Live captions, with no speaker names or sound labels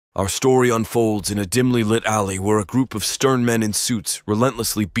Our story unfolds in a dimly lit alley where a group of stern men in suits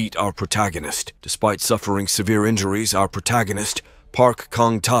relentlessly beat our protagonist. Despite suffering severe injuries, our protagonist, Park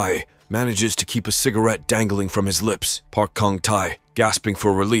Kang-tae, manages to keep a cigarette dangling from his lips. Park Kang-tae, gasping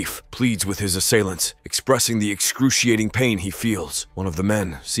for relief, pleads with his assailants, expressing the excruciating pain he feels. One of the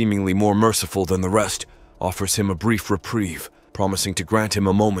men, seemingly more merciful than the rest, offers him a brief reprieve, promising to grant him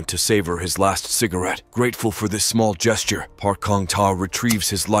a moment to savor his last cigarette. Grateful for this small gesture, Park Kang-tae retrieves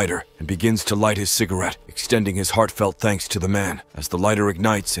his lighter and begins to light his cigarette, extending his heartfelt thanks to the man. As the lighter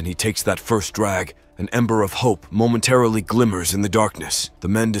ignites and he takes that first drag, an ember of hope momentarily glimmers in the darkness. The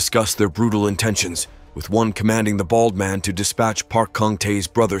men discuss their brutal intentions, with one commanding the bald man to dispatch Park Kang-tae's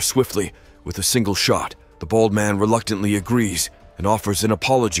brother swiftly with a single shot. The bald man reluctantly agrees and offers an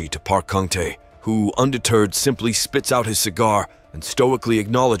apology to Park Kang-tae, who, undeterred, simply spits out his cigar and stoically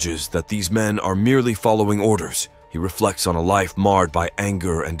acknowledges that these men are merely following orders. He reflects on a life marred by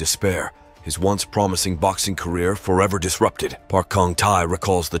anger and despair, his once promising boxing career forever disrupted. Park Kang-tae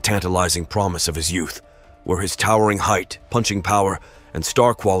recalls the tantalizing promise of his youth, where his towering height, punching power, and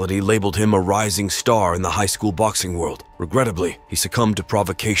star quality labeled him a rising star in the high school boxing world. Regrettably, he succumbed to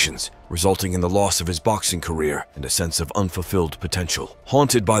provocations, resulting in the loss of his boxing career and a sense of unfulfilled potential.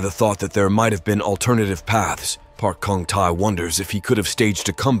 Haunted by the thought that there might have been alternative paths, Park Kang-tae wonders if he could have staged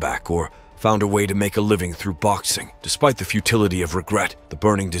a comeback or found a way to make a living through boxing. Despite the futility of regret, the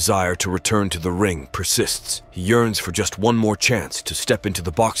burning desire to return to the ring persists. He yearns for just one more chance to step into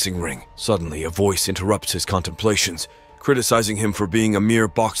the boxing ring. Suddenly, a voice interrupts his contemplations, criticizing him for being a mere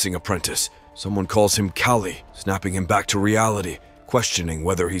boxing apprentice. Someone calls him Kalli, snapping him back to reality, questioning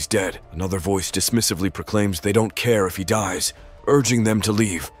whether he's dead. Another voice dismissively proclaims they don't care if he dies, urging them to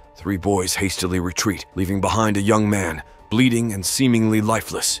leave. Three boys hastily retreat, leaving behind a young man, bleeding and seemingly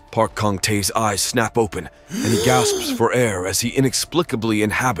lifeless. Park Kang-tae's eyes snap open, and he gasps for air as he inexplicably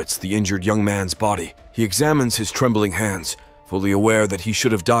inhabits the injured young man's body. He examines his trembling hands, fully aware that he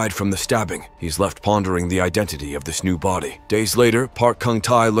should have died from the stabbing. He's left pondering the identity of this new body. Days later, Park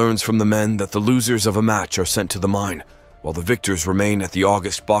Kang-tae learns from the men that the losers of a match are sent to the mine, while the victors remain at the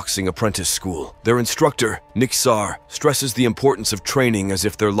August Boxing Apprentice School. Their instructor, Nick Sar, stresses the importance of training as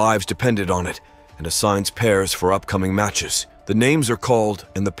if their lives depended on it, and assigns pairs for upcoming matches. The names are called,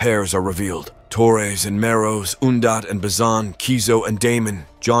 and the pairs are revealed. Torres and Meros, Undat and Bazan, Kizo and Damon,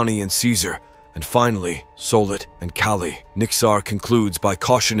 Johnny and Caesar, and finally, Solit and Kalli. Nixar concludes by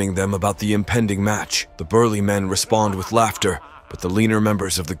cautioning them about the impending match. The burly men respond with laughter, but the leaner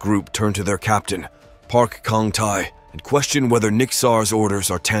members of the group turn to their captain, Park Kang-tae, and question whether Nixar's orders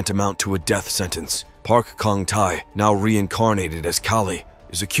are tantamount to a death sentence. Park Kang-tae, now reincarnated as Kalli,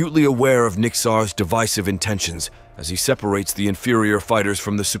 is acutely aware of Nixar's divisive intentions as he separates the inferior fighters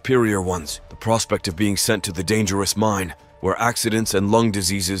from the superior ones. The prospect of being sent to the dangerous mine, where accidents and lung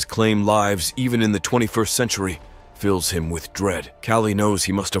diseases claim lives even in the 21st century, fills him with dread. Kalli knows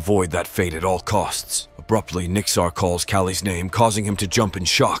he must avoid that fate at all costs. Abruptly, Nixar calls Kalli's name, causing him to jump in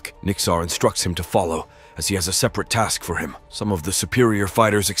shock. Nixar instructs him to follow, as he has a separate task for him. Some of the superior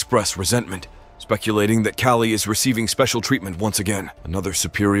fighters express resentment, speculating that Kalli is receiving special treatment once again. Another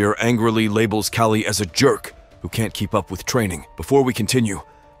superior angrily labels Kalli as a jerk who can't keep up with training. Before we continue,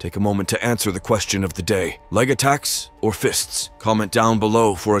 take a moment to answer the question of the day. Leg attacks or fists? Comment down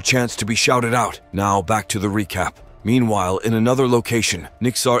below for a chance to be shouted out. Now back to the recap. Meanwhile, in another location,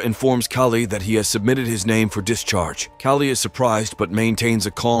 Nixar informs Kalli that he has submitted his name for discharge. Kalli is surprised but maintains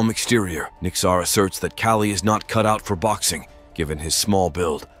a calm exterior. Nixar asserts that Kalli is not cut out for boxing, given his small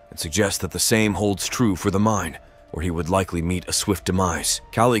build, and suggests that the same holds true for the mine, where he would likely meet a swift demise.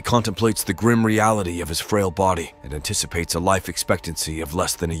 Kalli contemplates the grim reality of his frail body and anticipates a life expectancy of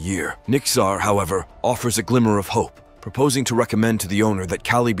less than a year. Nixar, however, offers a glimmer of hope, proposing to recommend to the owner that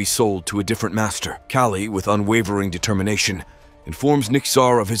Kalli be sold to a different master. Kalli, with unwavering determination, informs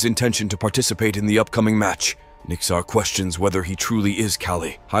Nixar of his intention to participate in the upcoming match. Nixar questions whether he truly is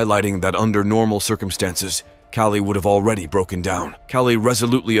Kalli, highlighting that under normal circumstances, Kalli would have already broken down. Kalli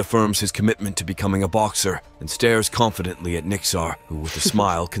resolutely affirms his commitment to becoming a boxer and stares confidently at Nixar, who with a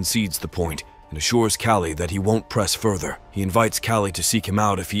smile concedes the point and assures Kalli that he won't press further. He invites Kalli to seek him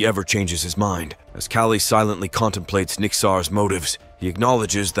out if he ever changes his mind. As Kalli silently contemplates Nixar's motives, he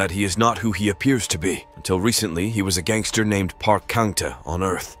acknowledges that he is not who he appears to be. Until recently, he was a gangster named Park Kang-tae on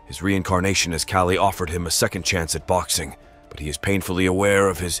Earth. His reincarnation as Kalli offered him a second chance at boxing, but he is painfully aware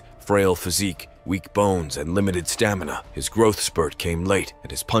of his frail physique, weak bones, and limited stamina. His growth spurt came late,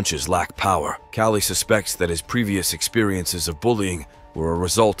 and his punches lack power. Kalli suspects that his previous experiences of bullying were a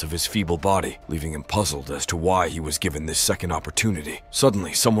result of his feeble body, leaving him puzzled as to why he was given this second opportunity.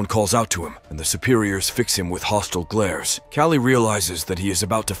 Suddenly, someone calls out to him, and the superiors fix him with hostile glares. Kalli realizes that he is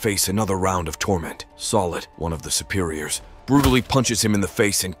about to face another round of torment. Solid, one of the superiors, brutally punches him in the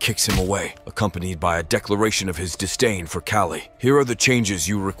face and kicks him away, accompanied by a declaration of his disdain for Kalli. Here are the changes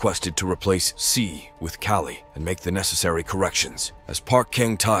you requested to replace C with Kalli and make the necessary corrections. As Park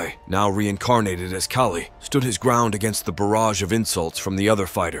Kang-tae, now reincarnated as Kalli, stood his ground against the barrage of insults from the other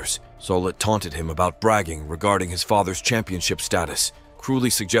fighters, Solit taunted him about bragging regarding his father's championship status, cruelly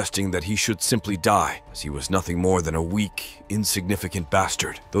suggesting that he should simply die, as he was nothing more than a weak, insignificant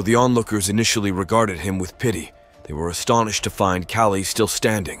bastard. Though the onlookers initially regarded him with pity, they were astonished to find Kalli still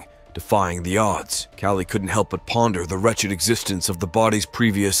standing, defying the odds. Kalli couldn't help but ponder the wretched existence of the body's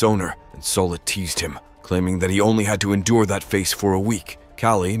previous owner, and Solit teased him, claiming that he only had to endure that face for a week.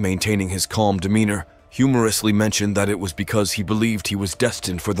 Kalli, maintaining his calm demeanor, humorously mentioned that it was because he believed he was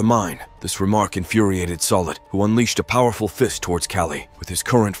destined for the mine. This remark infuriated Solit, who unleashed a powerful fist towards Kalli. With his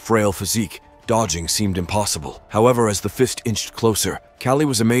current frail physique, dodging seemed impossible. However, as the fist inched closer, Kalli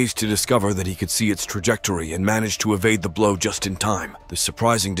was amazed to discover that he could see its trajectory and managed to evade the blow just in time. This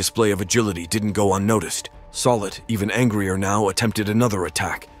surprising display of agility didn't go unnoticed. Solit, even angrier now, attempted another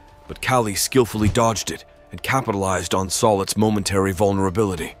attack, but Kalli skillfully dodged it and capitalized on Solit's momentary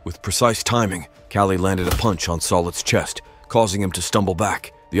vulnerability. With precise timing, Kalli landed a punch on Solit's chest, causing him to stumble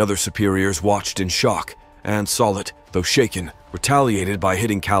back. The other superiors watched in shock, and Solit, though shaken, retaliated by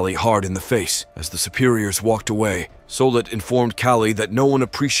hitting Kalli hard in the face. As the superiors walked away, Solit informed Kalli that no one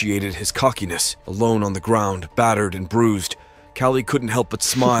appreciated his cockiness. Alone on the ground, battered and bruised, Kalli couldn't help but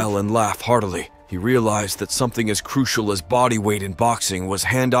smile and laugh heartily. He realized that something as crucial as body weight in boxing was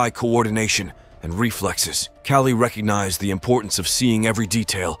hand-eye coordination and reflexes. Kalli recognized the importance of seeing every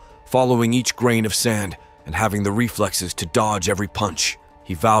detail, following each grain of sand, and having the reflexes to dodge every punch.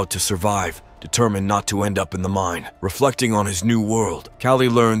 He vowed to survive, determined not to end up in the mine. Reflecting on his new world,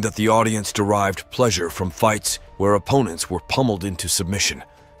 Kalli learned that the audience derived pleasure from fights where opponents were pummeled into submission,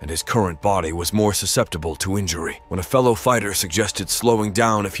 and his current body was more susceptible to injury. When a fellow fighter suggested slowing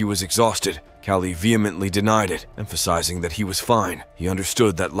down if he was exhausted, Kalli vehemently denied it, emphasizing that he was fine. He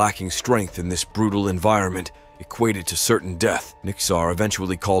understood that lacking strength in this brutal environment equated to certain death. Nixar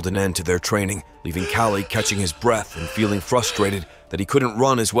eventually called an end to their training, leaving Kalli catching his breath and feeling frustrated that he couldn't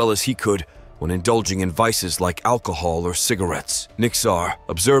run as well as he could when indulging in vices like alcohol or cigarettes. Nixar,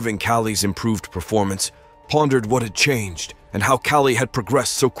 observing Kalli's improved performance, pondered what had changed and how Kalli had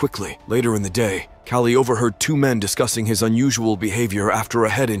progressed so quickly. Later in the day, Kalli overheard two men discussing his unusual behavior after a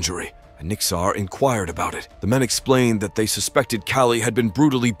head injury, and Nixar inquired about it. The men explained that they suspected Kalli had been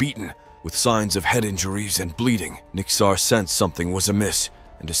brutally beaten, with signs of head injuries and bleeding. Nixar sensed something was amiss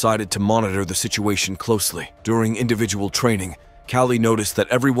and decided to monitor the situation closely. During individual training, Kalli noticed that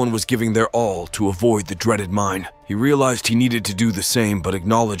everyone was giving their all to avoid the dreaded mine. He realized he needed to do the same, but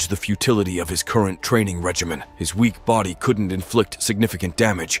acknowledged the futility of his current training regimen. His weak body couldn't inflict significant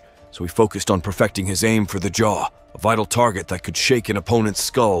damage, so he focused on perfecting his aim for the jaw, a vital target that could shake an opponent's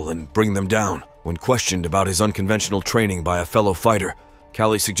skull and bring them down. When questioned about his unconventional training by a fellow fighter,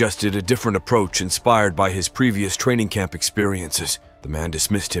 Kalli suggested a different approach inspired by his previous training camp experiences. The man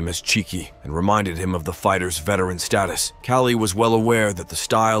dismissed him as cheeky and reminded him of the fighter's veteran status. Kalli was well aware that the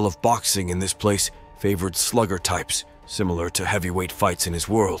style of boxing in this place favored slugger types, similar to heavyweight fights in his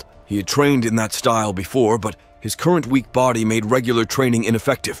world. He had trained in that style before, but his current weak body made regular training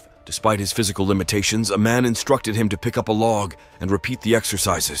ineffective. Despite his physical limitations, a man instructed him to pick up a log and repeat the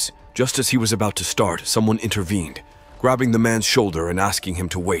exercises. Just as he was about to start, someone intervened, grabbing the man's shoulder and asking him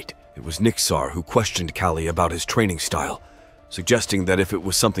to wait. It was Nixar who questioned Kalli about his training style, suggesting that if it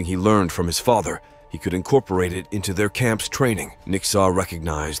was something he learned from his father, he could incorporate it into their camp's training. Nixar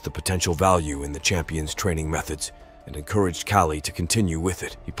recognized the potential value in the champion's training methods and encouraged Kalli to continue with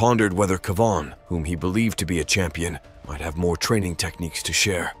it. He pondered whether Kavan, whom he believed to be a champion, might have more training techniques to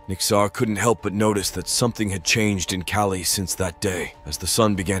share. Nixar couldn't help but notice that something had changed in Kalli since that day. As the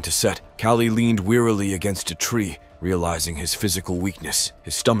sun began to set, Kalli leaned wearily against a tree, realizing his physical weakness.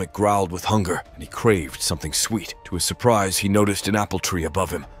 His stomach growled with hunger, and he craved something sweet. To his surprise, he noticed an apple tree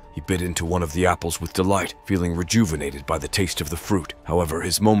above him. He bit into one of the apples with delight, feeling rejuvenated by the taste of the fruit. However,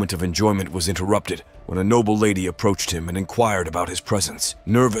 his moment of enjoyment was interrupted when a noble lady approached him and inquired about his presence.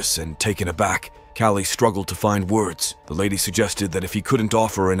 Nervous and taken aback, Kalli struggled to find words. The lady suggested that if he couldn't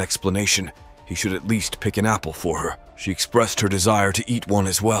offer an explanation, he should at least pick an apple for her. She expressed her desire to eat one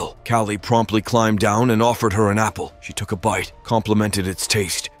as well. Kalli promptly climbed down and offered her an apple. She took a bite, complimented its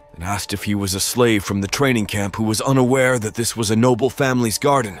taste, and asked if he was a slave from the training camp who was unaware that this was a noble family's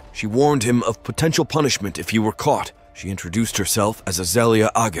garden. She warned him of potential punishment if he were caught, She introduced herself as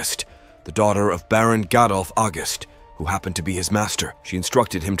Azalea August, the daughter of Baron Gadolf August, who happened to be his master. She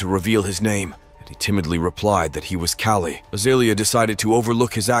instructed him to reveal his name, and he timidly replied that he was Kalli. Azalea decided to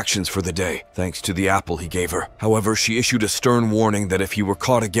overlook his actions for the day, thanks to the apple he gave her. However, she issued a stern warning that if he were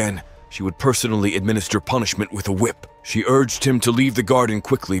caught again, she would personally administer punishment with a whip. She urged him to leave the garden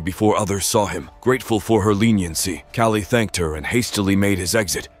quickly before others saw him. Grateful for her leniency, Kalli thanked her and hastily made his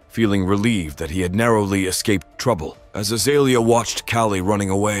exit, feeling relieved that he had narrowly escaped trouble. As Azalea watched Kalli running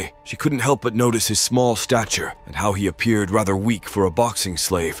away, she couldn't help but notice his small stature and how he appeared rather weak for a boxing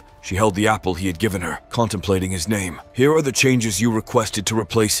slave. She held the apple he had given her, contemplating his name. Here are the changes you requested to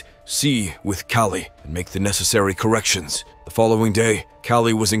replace C with Kalli and make the necessary corrections. The following day,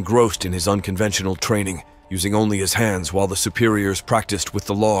 Kalli was engrossed in his unconventional training, using only his hands while the superiors practiced with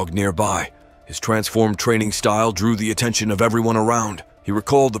the log nearby. His transformed training style drew the attention of everyone around. He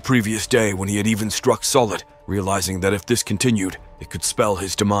recalled the previous day when he had even struck Solid, realizing that if this continued, it could spell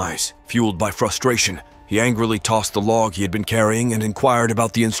his demise. Fueled by frustration, he angrily tossed the log he had been carrying and inquired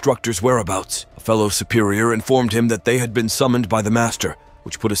about the instructor's whereabouts. A fellow superior informed him that they had been summoned by the master,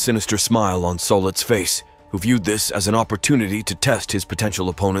 which put a sinister smile on Solid's face, who viewed this as an opportunity to test his potential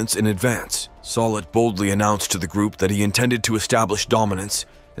opponents in advance. Solid boldly announced to the group that he intended to establish dominance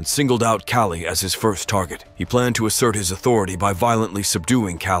and singled out Kalli as his first target. He planned to assert his authority by violently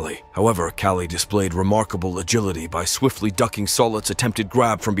subduing Kalli. However, Kalli displayed remarkable agility by swiftly ducking Solid's attempted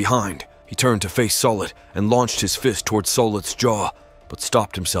grab from behind. He turned to face Solid and launched his fist towards Solid's jaw, but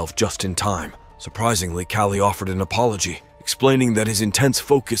stopped himself just in time. Surprisingly, Kalli offered an apology, explaining that his intense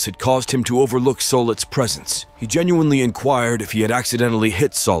focus had caused him to overlook Solid's presence. He genuinely inquired if he had accidentally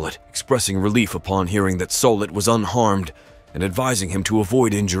hit Solid, expressing relief upon hearing that Solid was unharmed and advising him to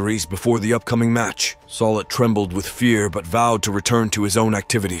avoid injuries before the upcoming match. Solid trembled with fear but vowed to return to his own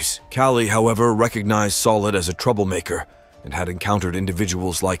activities. Kalli, however, recognized Solid as a troublemaker and had encountered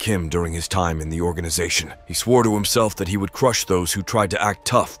individuals like him during his time in the organization. He swore to himself that he would crush those who tried to act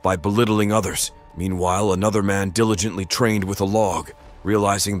tough by belittling others. Meanwhile, another man diligently trained with a log,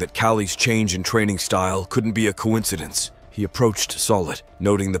 realizing that Kalli's change in training style couldn't be a coincidence. He approached Solid,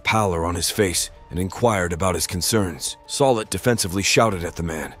 noting the pallor on his face, and inquired about his concerns. Solid defensively shouted at the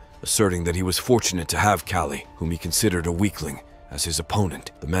man, asserting that he was fortunate to have Kalli, whom he considered a weakling, as his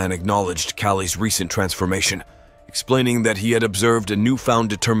opponent. The man acknowledged Kalli's recent transformation, explaining that he had observed a newfound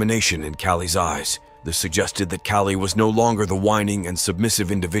determination in Kalli's eyes. This suggested that Kalli was no longer the whining and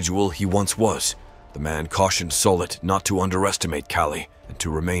submissive individual he once was. The man cautioned Solid not to underestimate Kalli and to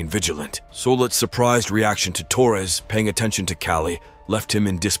remain vigilant. Solid's surprised reaction to Torres paying attention to Kalli left him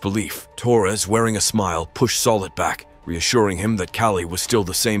in disbelief. Torres, wearing a smile, pushed Solid back, reassuring him that Kalli was still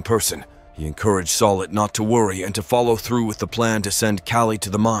the same person. He encouraged Solid not to worry and to follow through with the plan to send Kalli to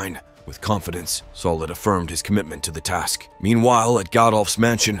the mine. With confidence, Solid affirmed his commitment to the task. Meanwhile, at Gadolf's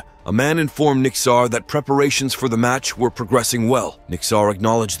mansion, a man informed Nixar that preparations for the match were progressing well. Nixar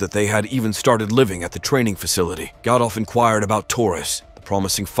acknowledged that they had even started living at the training facility. Gadolf inquired about Torres, the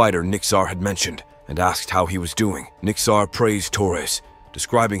promising fighter Nixar had mentioned, and asked how he was doing. Nixar praised Torres,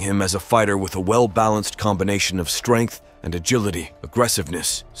 describing him as a fighter with a well-balanced combination of strength and agility,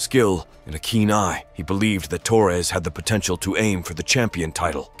 aggressiveness, skill, and a keen eye. He believed that Torres had the potential to aim for the champion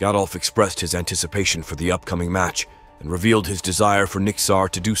title. Gadolf expressed his anticipation for the upcoming match and revealed his desire for Nixar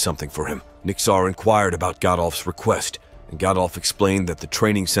to do something for him. Nixar inquired about Gadolf's request, and Gadolf explained that the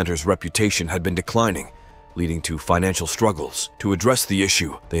training center's reputation had been declining, leading to financial struggles. To address the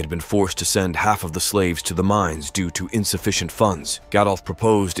issue, they had been forced to send half of the slaves to the mines due to insufficient funds. Gadolf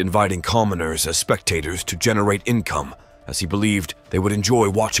proposed inviting commoners as spectators to generate income, as he believed they would enjoy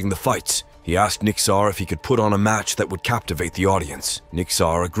watching the fights. He asked Nixar if he could put on a match that would captivate the audience.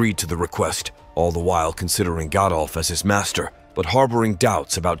 Nixar agreed to the request, all the while considering Gadolf as his master, but harboring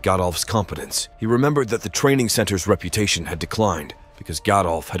doubts about Gadolf's competence. He remembered that the training center's reputation had declined because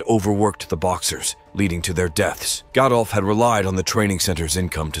Gadolf had overworked the boxers, leading to their deaths. Gadolf had relied on the training center's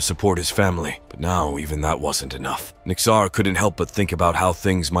income to support his family, but now even that wasn't enough. Nixar couldn't help but think about how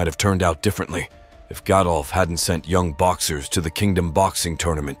things might have turned out differently if Gadolf hadn't sent young boxers to the Kingdom Boxing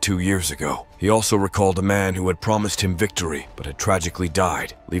Tournament 2 years ago. He also recalled a man who had promised him victory but had tragically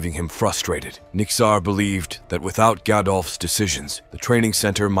died, leaving him frustrated. Nixar believed that without Gadolf's decisions, the training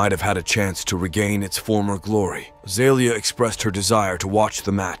center might have had a chance to regain its former glory. Azalea expressed her desire to watch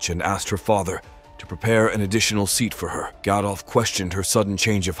the match and asked her father to prepare an additional seat for her. Gadolf questioned her sudden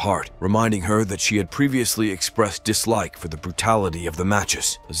change of heart, reminding her that she had previously expressed dislike for the brutality of the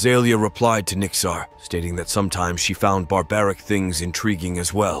matches. Azalea replied to Nixar, stating that sometimes she found barbaric things intriguing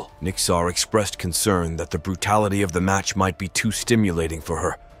as well. Nixar expressed concern that the brutality of the match might be too stimulating for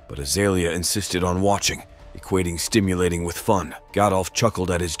her, but Azalea insisted on watching, equating stimulating with fun. Gadolf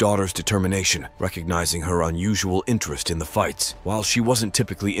chuckled at his daughter's determination, recognizing her unusual interest in the fights. While she wasn't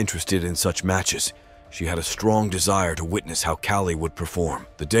typically interested in such matches, she had a strong desire to witness how Kalli would perform.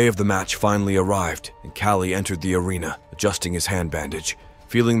 The day of the match finally arrived, and Kalli entered the arena, adjusting his hand bandage,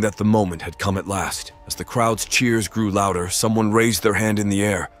 feeling that the moment had come at last. As the crowd's cheers grew louder, someone raised their hand in the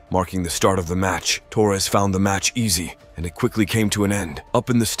air, marking the start of the match. Torres found the match easy, and it quickly came to an end. Up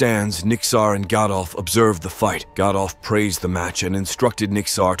in the stands, Nixar and Gadolf observed the fight. Gadolf praised the match and instructed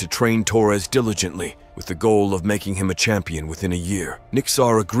Nixar to train Torres diligently, with the goal of making him a champion within a year.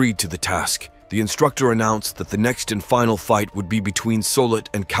 Nixar agreed to the task. The instructor announced that the next and final fight would be between Solit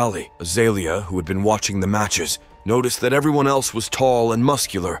and Kalli. Azalea, who had been watching the matches, noticed that everyone else was tall and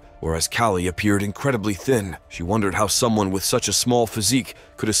muscular, whereas Kalli appeared incredibly thin. She wondered how someone with such a small physique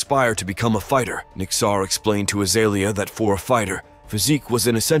could aspire to become a fighter. Nixar explained to Azalea that for a fighter, physique was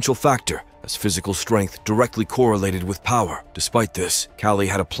an essential factor, as physical strength directly correlated with power. Despite this, Kalli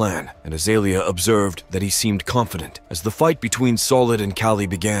had a plan, and Azalea observed that he seemed confident. As the fight between Solit and Kalli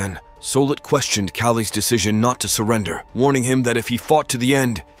began, Solit questioned Kalli's decision not to surrender, warning him that if he fought to the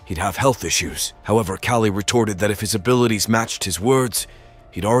end, he'd have health issues. However, Kalli retorted that if his abilities matched his words,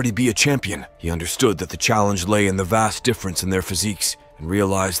 he'd already be a champion. He understood that the challenge lay in the vast difference in their physiques, and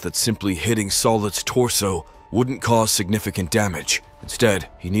realized that simply hitting Solit's torso wouldn't cause significant damage. Instead,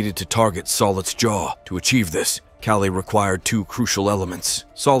 he needed to target Solit's jaw. To achieve this, Kalli required two crucial elements.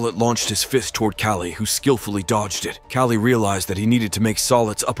 Solit launched his fist toward Kalli, who skillfully dodged it. Kalli realized that he needed to make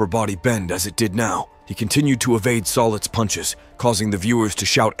Solit's upper body bend as it did now. He continued to evade Solit's punches, causing the viewers to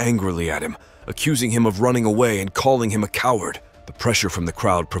shout angrily at him, accusing him of running away and calling him a coward. The pressure from the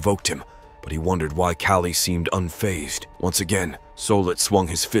crowd provoked him, but he wondered why Kalli seemed unfazed. Once again, Solit swung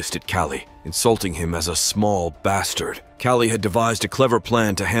his fist at Kalli, insulting him as a small bastard. Kalli had devised a clever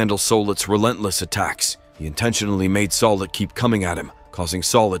plan to handle Solit's relentless attacks. He intentionally made Solit keep coming at him, causing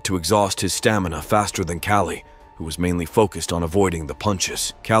Solit to exhaust his stamina faster than Kalli, who was mainly focused on avoiding the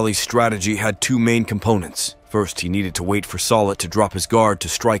punches. Kalli's strategy had two main components. First, he needed to wait for Solit to drop his guard to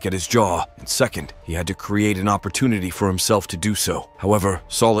strike at his jaw, and second, he had to create an opportunity for himself to do so. However,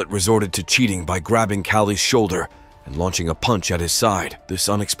 Solit resorted to cheating by grabbing Kalli's shoulder and launching a punch at his side. This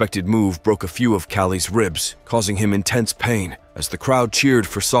unexpected move broke a few of Kalli's ribs, causing him intense pain. As the crowd cheered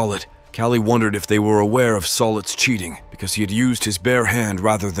for Solit, Kalli wondered if they were aware of Solit's cheating, because he had used his bare hand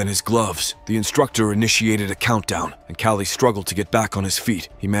rather than his gloves. The instructor initiated a countdown, and Kalli struggled to get back on his feet.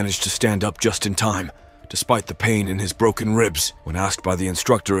 He managed to stand up just in time, despite the pain in his broken ribs. When asked by the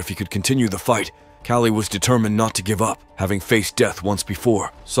instructor if he could continue the fight, Kalli was determined not to give up, having faced death once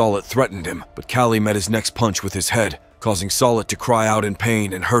before. Solit threatened him, but Kalli met his next punch with his head, causing Solit to cry out in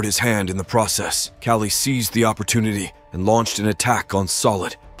pain and hurt his hand in the process. Kalli seized the opportunity and launched an attack on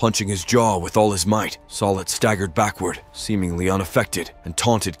Solit, punching his jaw with all his might. Solit staggered backward, seemingly unaffected, and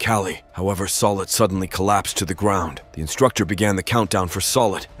taunted Kalli. However, Solit suddenly collapsed to the ground. The instructor began the countdown for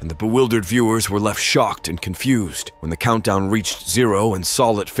Solit, and the bewildered viewers were left shocked and confused. When the countdown reached 0 and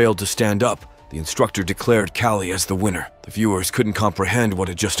Solit failed to stand up, the instructor declared Kalli as the winner. The viewers couldn't comprehend what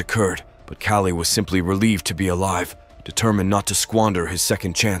had just occurred, but Kalli was simply relieved to be alive, determined not to squander his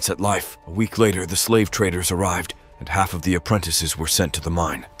second chance at life. A week later, the slave traders arrived, and half of the apprentices were sent to the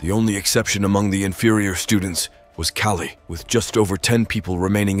mine. The only exception among the inferior students was Kalli. With just over 10 people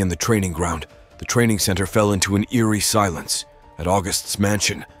remaining in the training ground, the training center fell into an eerie silence. At August's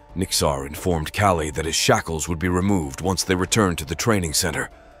mansion, Nixar informed Kalli that his shackles would be removed once they returned to the training center.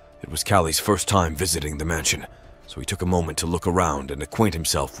 It was Kalli's first time visiting the mansion, so he took a moment to look around and acquaint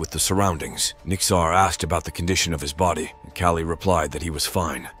himself with the surroundings. Nixar asked about the condition of his body, and Kalli replied that he was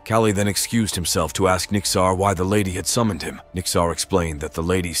fine. Kalli then excused himself to ask Nixar why the lady had summoned him. Nixar explained that the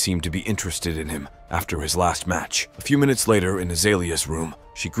lady seemed to be interested in him after his last match. A few minutes later, in Azalea's room,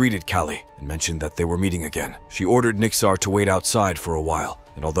 she greeted Kalli and mentioned that they were meeting again. She ordered Nixar to wait outside for a while,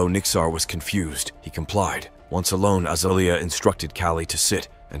 and although Nixar was confused, he complied. Once alone, Azalea instructed Kalli to sit,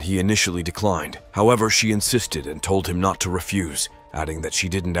 and he initially declined. However, she insisted and told him not to refuse, adding that she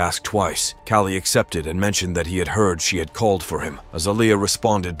didn't ask twice. Kalli accepted and mentioned that he had heard she had called for him. Azalea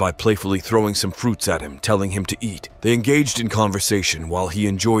responded by playfully throwing some fruits at him, telling him to eat. They engaged in conversation while he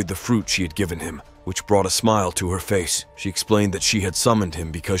enjoyed the fruit she had given him, which brought a smile to her face. She explained that she had summoned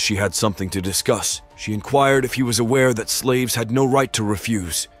him because she had something to discuss. She inquired if he was aware that slaves had no right to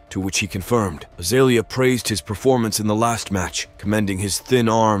refuse, to which he confirmed. Azalea praised his performance in the last match, commending his thin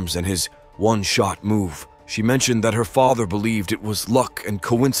arms and his one-shot move. She mentioned that her father believed it was luck and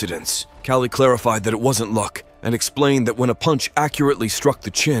coincidence. Kalli clarified that it wasn't luck, and explained that when a punch accurately struck the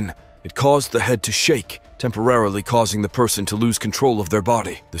chin, it caused the head to shake, temporarily causing the person to lose control of their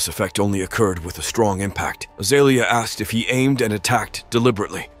body. This effect only occurred with a strong impact. Azalea asked if he aimed and attacked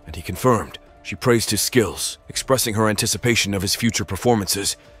deliberately, and he confirmed. She praised his skills, expressing her anticipation of his future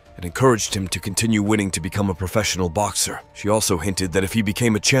performances, and encouraged him to continue winning to become a professional boxer. She also hinted that if he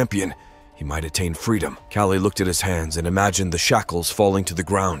became a champion, he might attain freedom. Kalli looked at his hands and imagined the shackles falling to the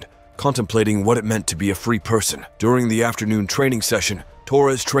ground, contemplating what it meant to be a free person. During the afternoon training session,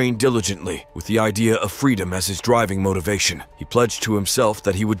 Torres trained diligently with the idea of freedom as his driving motivation. He pledged to himself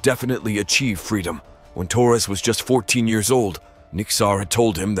that he would definitely achieve freedom. When Torres was just 14 years old, Nixar had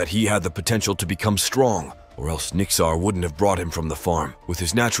told him that he had the potential to become strong, or else Nixar wouldn't have brought him from the farm. With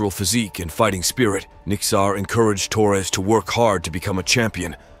his natural physique and fighting spirit, Nixar encouraged Torres to work hard to become a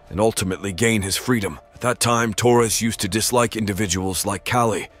champion and ultimately gain his freedom. At that time, Torres used to dislike individuals like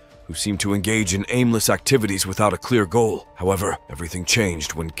Kalli, who seemed to engage in aimless activities without a clear goal. However, everything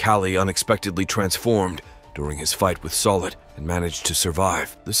changed when Kalli unexpectedly transformed during his fight with Solid and managed to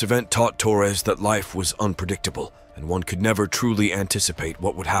survive. This event taught Torres that life was unpredictable, and one could never truly anticipate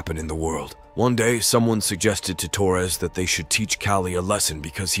what would happen in the world. One day, someone suggested to Torres that they should teach Kalli a lesson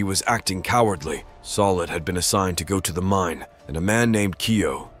because he was acting cowardly. Solid had been assigned to go to the mine, and a man named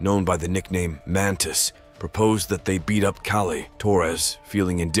Kyo, known by the nickname Mantis, proposed that they beat up Kalli. Torres,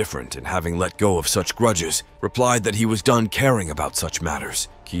 feeling indifferent and having let go of such grudges, replied that he was done caring about such matters.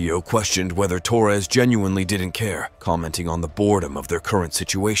 Kyo questioned whether Torres genuinely didn't care, commenting on the boredom of their current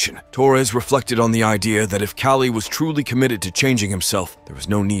situation. Torres reflected on the idea that if Kalli was truly committed to changing himself, there was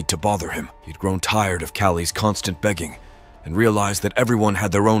no need to bother him. He'd grown tired of Kalli's constant begging and realized that everyone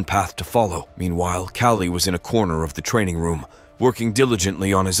had their own path to follow. Meanwhile, Kalli was in a corner of the training room, working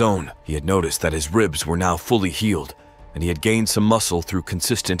diligently on his own. He had noticed that his ribs were now fully healed, and he had gained some muscle through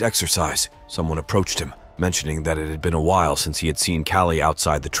consistent exercise. Someone approached him, mentioning that it had been a while since he had seen Kalli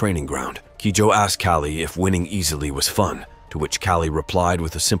outside the training ground. Kijo asked Kalli if winning easily was fun, to which Kalli replied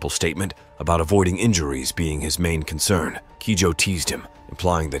with a simple statement about avoiding injuries being his main concern. Kijo teased him,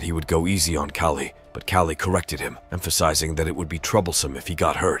 implying that he would go easy on Kalli, but Kalli corrected him, emphasizing that it would be troublesome if he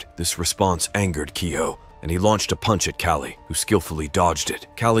got hurt. This response angered Kijo, and he launched a punch at Kalli, who skillfully dodged it.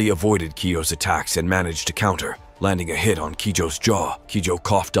 Kalli avoided Kijo's attacks and managed to counter, landing a hit on Kijo's jaw. Kijo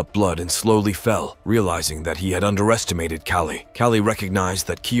coughed up blood and slowly fell, realizing that he had underestimated Kalli. Kalli recognized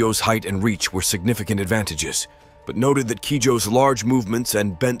that Kijo's height and reach were significant advantages, but noted that Kijo's large movements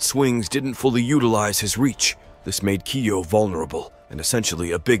and bent swings didn't fully utilize his reach. This made Kijo vulnerable and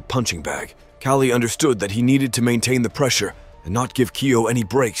essentially a big punching bag. Kalli understood that he needed to maintain the pressure and not give Kijo any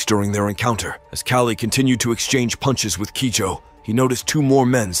breaks during their encounter. As Kalli continued to exchange punches with Kijo, he noticed two more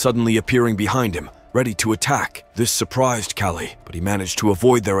men suddenly appearing behind him, ready to attack. This surprised Kalli, but he managed to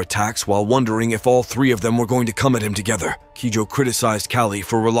avoid their attacks while wondering if all three of them were going to come at him together. Kijo criticized Kalli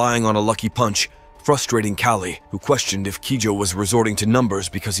for relying on a lucky punch, frustrating Kalli, who questioned if Kijo was resorting to numbers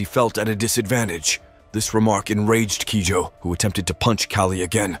because he felt at a disadvantage. This remark enraged Kijo, who attempted to punch Kalli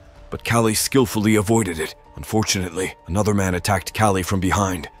again, but Kalli skillfully avoided it. Unfortunately, another man attacked Kalli from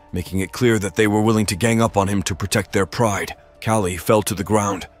behind, making it clear that they were willing to gang up on him to protect their pride. Kalli fell to the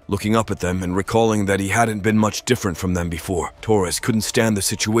ground, looking up at them and recalling that he hadn't been much different from them before. Torres couldn't stand the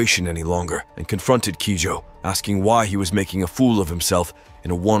situation any longer and confronted Kijo, asking why he was making a fool of himself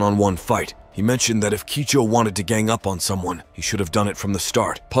in a one-on-one fight. He mentioned that if Kijo wanted to gang up on someone, he should have done it from the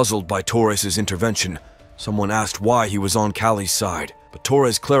start. Puzzled by Torres' intervention, someone asked why he was on Kalli's side, but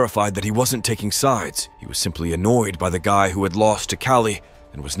Torres clarified that he wasn't taking sides. He was simply annoyed by the guy who had lost to Kalli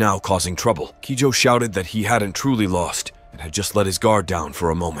and was now causing trouble. Kijo shouted that he hadn't truly lost and had just let his guard down for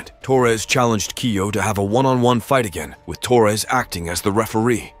a moment. Torres challenged Kijo to have a one-on-one fight again, with Torres acting as the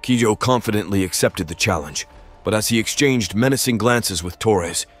referee. Kijo confidently accepted the challenge, but as he exchanged menacing glances with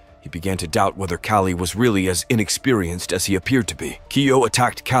Torres, he began to doubt whether Kalli was really as inexperienced as he appeared to be. Kijo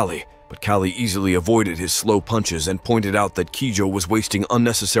attacked Kalli, but Kalli easily avoided his slow punches and pointed out that Kijo was wasting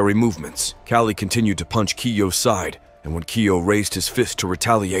unnecessary movements. Kalli continued to punch Kijo's side, and when Kijo raised his fist to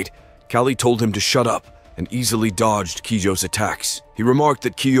retaliate, Kalli told him to shut up and easily dodged Kijo's attacks. He remarked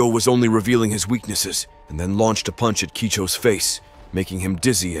that Kijo was only revealing his weaknesses, and then launched a punch at Kijo's face, making him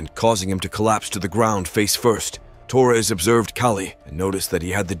dizzy and causing him to collapse to the ground face first. Torres observed Kalli and noticed that he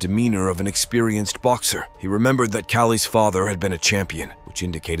had the demeanor of an experienced boxer. He remembered that Kalli's father had been a champion, which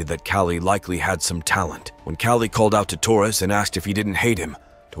indicated that Kalli likely had some talent. When Kalli called out to Torres and asked if he didn't hate him,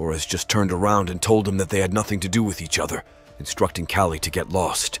 Torres just turned around and told him that they had nothing to do with each other, instructing Kalli to get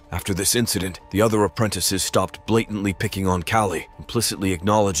lost. After this incident, the other apprentices stopped blatantly picking on Kalli, implicitly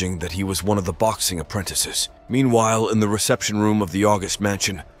acknowledging that he was one of the boxing apprentices. Meanwhile, in the reception room of the August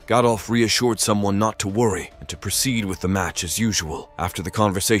mansion, Godolph reassured someone not to worry and to proceed with the match as usual. After the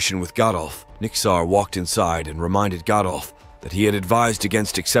conversation with Godolph, Nixar walked inside and reminded Godolph that he had advised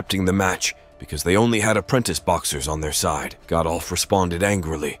against accepting the match because they only had apprentice boxers on their side. Godolph responded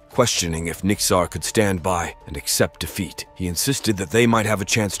angrily, questioning if Nixar could stand by and accept defeat. He insisted that they might have a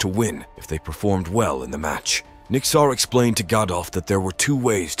chance to win if they performed well in the match. Nixar explained to Godolph that there were two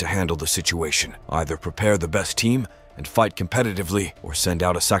ways to handle the situation: either prepare the best team and fight competitively, or send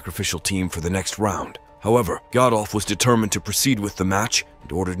out a sacrificial team for the next round. However, Godolph was determined to proceed with the match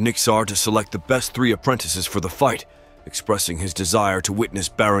and ordered Nixar to select the best 3 apprentices for the fight, expressing his desire to witness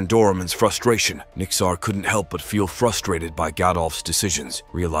Baron Doraemon's frustration. Nixar couldn't help but feel frustrated by Godolph's decisions,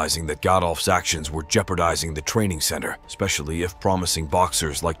 realizing that Godolph's actions were jeopardizing the training center, especially if promising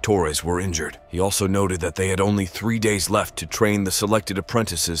boxers like Torres were injured. He also noted that they had only 3 days left to train the selected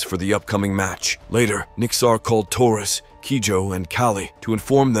apprentices for the upcoming match. Later, Nixar called Torres, Kijo, and Kalli to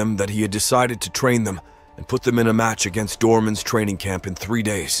inform them that he had decided to train them and put them in a match against Doraemon's training camp in 3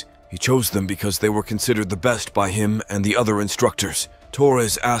 days. He chose them because they were considered the best by him and the other instructors.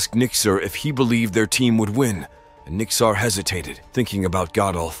 Torres asked Nixar if he believed their team would win, and Nixar hesitated, thinking about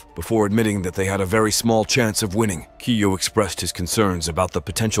Godolph, before admitting that they had a very small chance of winning. Kiyo expressed his concerns about the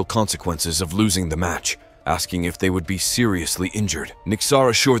potential consequences of losing the match, asking if they would be seriously injured. Nixar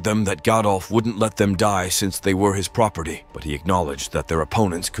assured them that Godolph wouldn't let them die since they were his property, but he acknowledged that their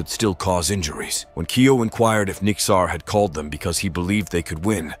opponents could still cause injuries. When Kiyo inquired if Nixar had called them because he believed they could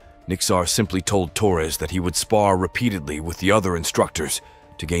win, Nixar simply told Torres that he would spar repeatedly with the other instructors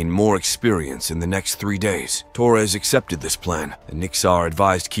to gain more experience in the next 3 days. Torres accepted this plan, and Nixar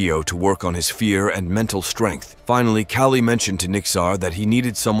advised Kiyo to work on his fear and mental strength. Finally, Kalli mentioned to Nixar that he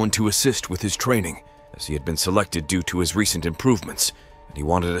needed someone to assist with his training, as he had been selected due to his recent improvements, and he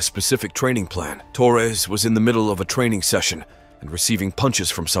wanted a specific training plan. Torres was in the middle of a training session and receiving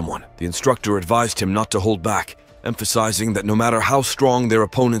punches from someone. The instructor advised him not to hold back, emphasizing that no matter how strong their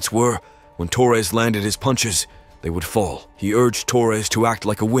opponents were, when Torres landed his punches, they would fall. He urged Torres to act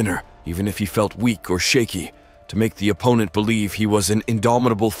like a winner, even if he felt weak or shaky, to make the opponent believe he was an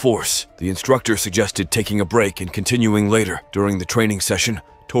indomitable force. The instructor suggested taking a break and continuing later. During the training session,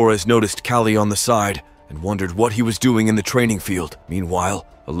 Torres noticed Kalli on the side and wondered what he was doing in the training field. Meanwhile,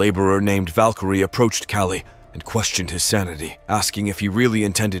 a laborer named Valkyrie approached Kalli and questioned his sanity, asking if he really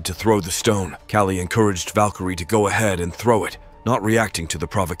intended to throw the stone. Kalli encouraged Valkyrie to go ahead and throw it. Not reacting to the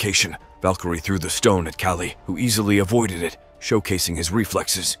provocation, Valkyrie threw the stone at Kalli, who easily avoided it, showcasing his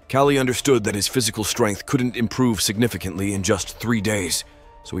reflexes. Kalli understood that his physical strength couldn't improve significantly in just 3 days,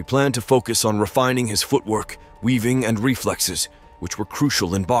 so he planned to focus on refining his footwork, weaving, and reflexes, which were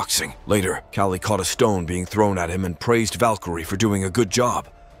crucial in boxing. Later, Kalli caught a stone being thrown at him and praised Valkyrie for doing a good job.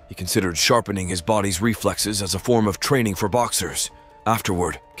 He considered sharpening his body's reflexes as a form of training for boxers.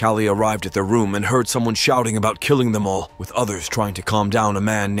 Afterward, Kalli arrived at their room and heard someone shouting about killing them all, with others trying to calm down a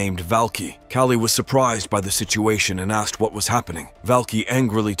man named Valky. Kalli was surprised by the situation and asked what was happening. Valky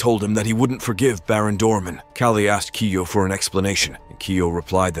angrily told him that he wouldn't forgive Baron Doraemon. Kalli asked Kiyo for an explanation, and Kiyo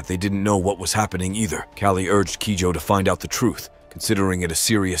replied that they didn't know what was happening either. Kalli urged Kijo to find out the truth, considering it a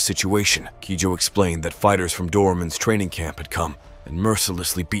serious situation. Kijo explained that fighters from Doraemon's training camp had come and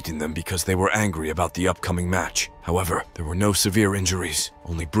mercilessly beaten them because they were angry about the upcoming match. However, there were no severe injuries,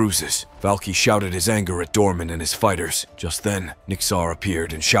 only bruises. Valky shouted his anger at Doraemon and his fighters. Just then, Nixar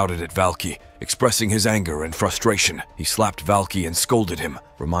appeared and shouted at Valky, expressing his anger and frustration. He slapped Valky and scolded him,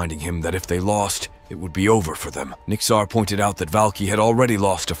 reminding him that if they lost, it would be over for them. Nixar pointed out that Valky had already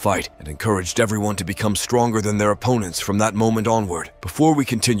lost a fight and encouraged everyone to become stronger than their opponents from that moment onward. Before we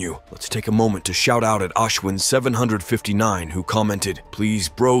continue, let's take a moment to shout out at Ashwin759, who commented, "Please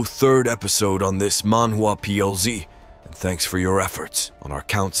bro, 3rd episode on this Manhwa PLZ. And thanks for your efforts on our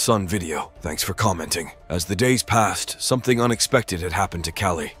Count Sun video. Thanks for commenting." As the days passed, something unexpected had happened to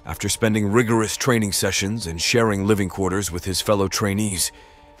Kalli. After spending rigorous training sessions and sharing living quarters with his fellow trainees,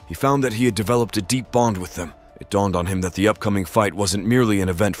 he found that he had developed a deep bond with them. It dawned on him that the upcoming fight wasn't merely an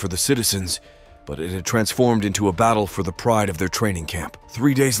event for the citizens, but it had transformed into a battle for the pride of their training camp.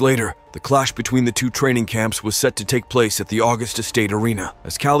 3 days later, the clash between the two training camps was set to take place at the August Estate Arena.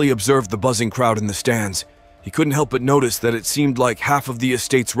 As Kalli observed the buzzing crowd in the stands, he couldn't help but notice that it seemed like half of the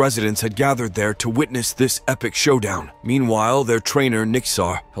estate's residents had gathered there to witness this epic showdown. Meanwhile, their trainer,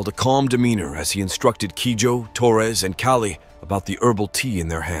 Nixar, held a calm demeanor as he instructed Kijo, Torres, and Kalli about the herbal tea in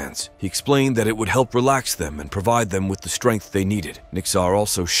their hands. He explained that it would help relax them and provide them with the strength they needed. Nixar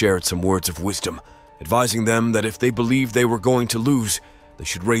also shared some words of wisdom, advising them that if they believed they were going to lose, they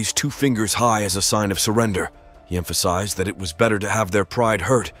should raise 2 fingers high as a sign of surrender. He emphasized that it was better to have their pride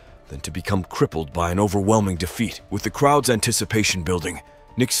hurt than to become crippled by an overwhelming defeat. With the crowd's anticipation building,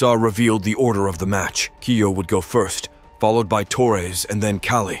 Nixar revealed the order of the match. Kiyo would go first, followed by Torres and then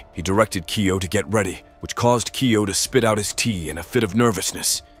Kalli. He directed Kiyo to get ready, which caused Kiyo to spit out his tea in a fit of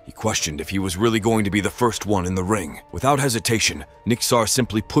nervousness. He questioned if he was really going to be the first one in the ring. Without hesitation, Nixar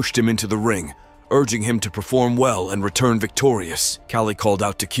simply pushed him into the ring, urging him to perform well and return victorious. Kalli called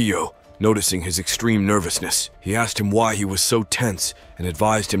out to Kiyo, noticing his extreme nervousness. He asked him why he was so tense and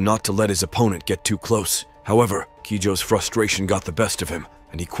advised him not to let his opponent get too close. However, Kijo's frustration got the best of him,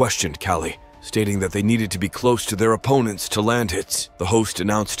 and he questioned Kalli, stating that they needed to be close to their opponents to land hits. The host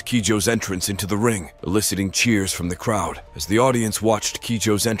announced Kijo's entrance into the ring, eliciting cheers from the crowd. As the audience watched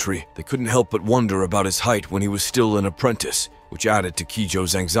Kijo's entry, they couldn't help but wonder about his height when he was still an apprentice, which added to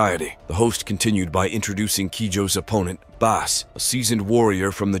Kijo's anxiety. The host continued by introducing Kijo's opponent, Bass, a seasoned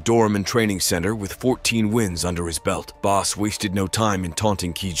warrior from the Doraemon Training Center with 14 wins under his belt. Bass wasted no time in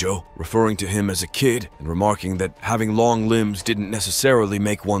taunting Kijo, referring to him as a kid and remarking that having long limbs didn't necessarily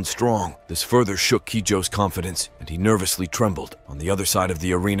make one strong. This further shook Kijo's confidence, and he nervously trembled. On the other side of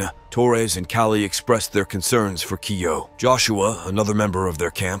the arena, Torres and Kalli expressed their concerns for Kiyo. Joshua, another member of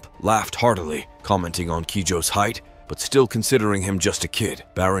their camp, laughed heartily, commenting on Kijo's height, but still considering him just a kid.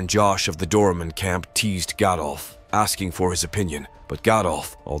 Baron Josh of the Doraemon camp teased Gadolf, asking for his opinion, but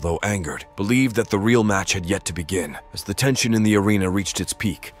Gadolf, although angered, believed that the real match had yet to begin. As the tension in the arena reached its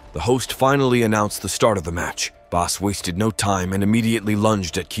peak, the host finally announced the start of the match. Bass wasted no time and immediately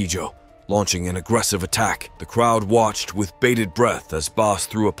lunged at Kijo, launching an aggressive attack. The crowd watched with bated breath as Bass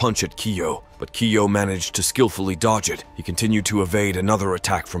threw a punch at Kiyo, but Kiyo managed to skillfully dodge it. He continued to evade another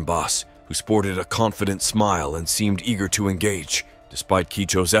attack from Bass, who sported a confident smile and seemed eager to engage. Despite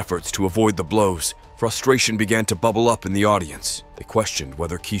Kijo's efforts to avoid the blows, frustration began to bubble up in the audience. They questioned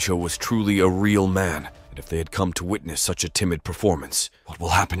whether Kijo was truly a real man, and if they had come to witness such a timid performance. What will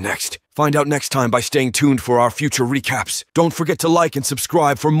happen next? Find out next time by staying tuned for our future recaps. Don't forget to like and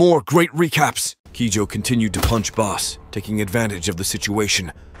subscribe for more great recaps. Kijo continued to punch Bass, taking advantage of the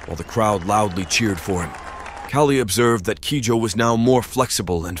situation, while the crowd loudly cheered for him. Kalli observed that Kijo was now more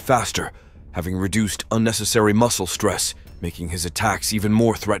flexible and faster, having reduced unnecessary muscle stress, making his attacks even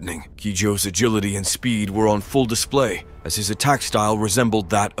more threatening. Kijo's agility and speed were on full display, as his attack style resembled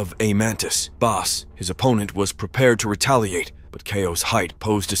that of a mantis. Bass, his opponent, was prepared to retaliate, but KO's height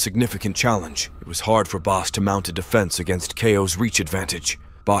posed a significant challenge. It was hard for Bass to mount a defense against KO's reach advantage.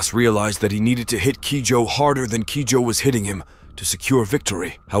 Bass realized that he needed to hit Kijo harder than Kijo was hitting him to secure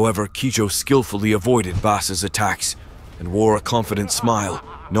victory. However, Kijo skillfully avoided Bass's attacks and wore a confident smile,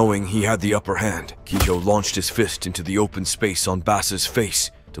 knowing he had the upper hand. Kijo launched his fist into the open space on Bass's face,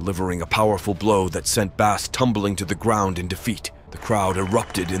 delivering a powerful blow that sent Bass tumbling to the ground in defeat. The crowd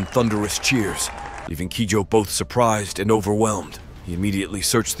erupted in thunderous cheers, leaving Kijo both surprised and overwhelmed. He immediately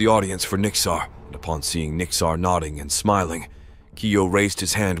searched the audience for Nixar, and upon seeing Nixar nodding and smiling, Kijo raised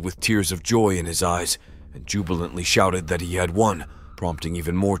his hand with tears of joy in his eyes and jubilantly shouted that he had won, prompting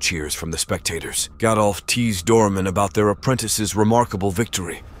even more cheers from the spectators. Gadolf teased Doraemon about their apprentice's remarkable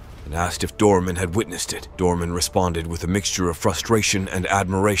victory and asked if Doraemon had witnessed it. Doraemon responded with a mixture of frustration and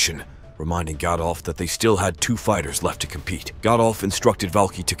admiration, reminding Gadolf that they still had 2 fighters left to compete. Gadolf instructed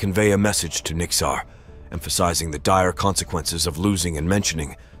Valky to convey a message to Nixar, emphasizing the dire consequences of losing and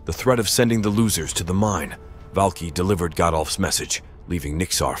mentioning the threat of sending the losers to the mine. Valky delivered Gadolf's message, leaving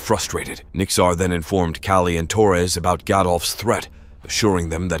Nixar frustrated. Nixar then informed Kalli and Torres about Gadolf's threat, assuring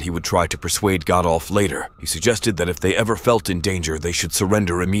them that he would try to persuade Gadolf later. He suggested that if they ever felt in danger, they should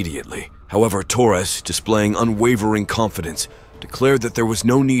surrender immediately. However, Torres, displaying unwavering confidence, declared that there was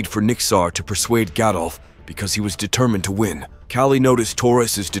no need for Nixar to persuade Gadolf because he was determined to win. Kalli noticed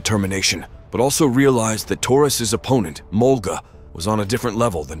Torres' determination, but also realized that Torres' opponent, Molga, was on a different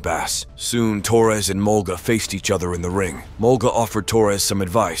level than Bass. Soon, Torres and Molga faced each other in the ring. Molga offered Torres some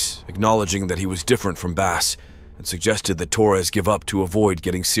advice, acknowledging that he was different from Bass, and suggested that Torres give up to avoid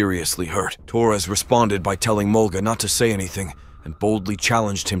getting seriously hurt. Torres responded by telling Molga not to say anything and boldly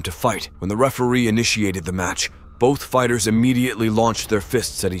challenged him to fight. When the referee initiated the match, both fighters immediately launched their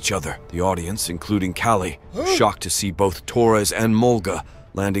fists at each other. The audience, including Kalli, was shocked to see both Torres and Molga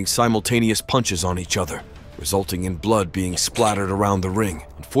landing simultaneous punches on each other, resulting in blood being splattered around the ring.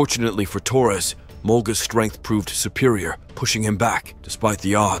 Unfortunately for Torres, Molga's strength proved superior, pushing him back. Despite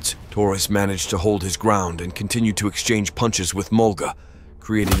the odds, Torres managed to hold his ground and continued to exchange punches with Molga,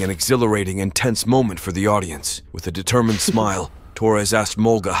 creating an exhilarating and tense moment for the audience. With a determined smile, Torres asked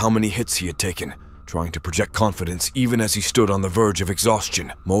Molga how many hits he had taken, trying to project confidence even as he stood on the verge of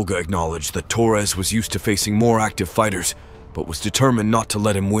exhaustion. Molga acknowledged that Torres was used to facing more active fighters, but was determined not to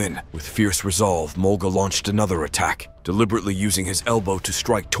let him win. With fierce resolve, Molga launched another attack, deliberately using his elbow to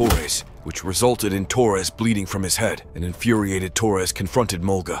strike Torres, which resulted in Torres bleeding from his head. An infuriated Torres confronted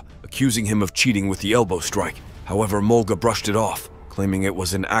Molga, accusing him of cheating with the elbow strike. However, Molga brushed it off, claiming it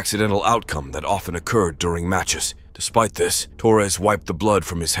was an accidental outcome that often occurred during matches. Despite this, Torres wiped the blood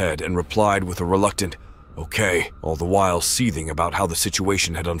from his head and replied with a reluctant, "Okay," all the while seething about how the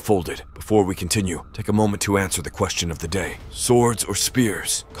situation had unfolded. Before we continue, take a moment to answer the question of the day. Swords or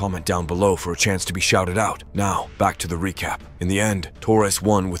spears? Comment down below for a chance to be shouted out. Now, back to the recap. In the end, Torres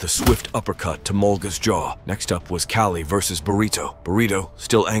won with a swift uppercut to Molga's jaw. Next up was Kalli versus Burrito. Burrito,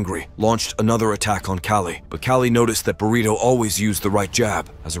 still angry, launched another attack on Kalli, but Kalli noticed that Burrito always used the right jab.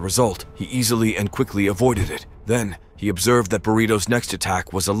 As a result, he easily and quickly avoided it. Then, he observed that Burrito's next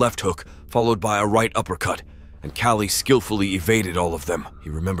attack was a left hook, followed by a right uppercut, and Kalli skillfully evaded all of them. He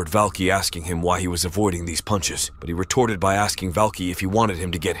remembered Valky asking him why he was avoiding these punches, but he retorted by asking Valky if he wanted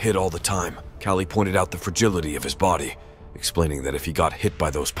him to get hit all the time. Kalli pointed out the fragility of his body, explaining that if he got hit by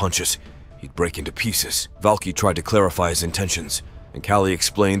those punches, he'd break into pieces. Valky tried to clarify his intentions, and Kalli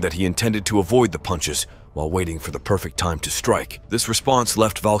explained that he intended to avoid the punches while waiting for the perfect time to strike. This response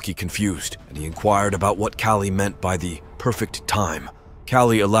left Valky confused, and he inquired about what Kalli meant by the perfect time.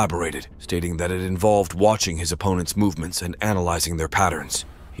 Kalli elaborated, stating that it involved watching his opponent's movements and analyzing their patterns.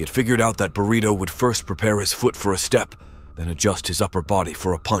 He had figured out that Burrito would first prepare his foot for a step, then adjust his upper body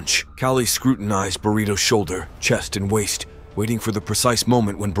for a punch. Kalli scrutinized Burrito's shoulder, chest, and waist, waiting for the precise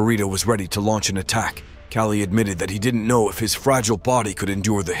moment when Burrito was ready to launch an attack. Kalli admitted that he didn't know if his fragile body could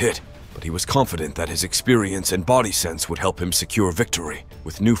endure the hit, but he was confident that his experience and body sense would help him secure victory.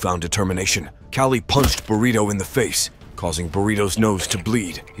 With newfound determination, Kalli punched Burrito in the face, causing Burrito's nose to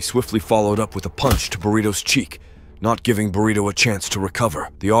bleed. He swiftly followed up with a punch to Burrito's cheek, not giving Burrito a chance to recover.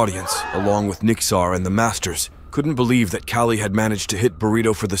 The audience, along with Nixar and the Masters, couldn't believe that Kalli had managed to hit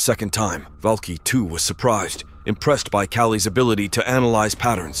Burrito for the second time. Valky, too, was surprised, impressed by Kalli's ability to analyze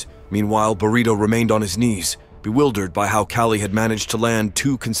patterns. Meanwhile, Burrito remained on his knees, bewildered by how Kalli had managed to land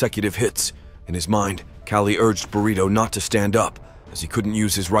 2 consecutive hits. In his mind, Kalli urged Burrito not to stand up, as he couldn't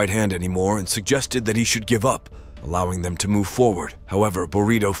use his right hand anymore, and suggested that he should give up, allowing them to move forward. However,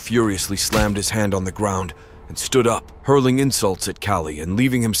 Burrito furiously slammed his hand on the ground and stood up, hurling insults at Kalli and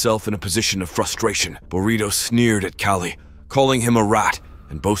leaving himself in a position of frustration. Burrito sneered at Kalli, calling him a rat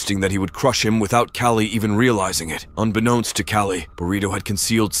and boasting that he would crush him without Kalli even realizing it. Unbeknownst to Kalli, Burrito had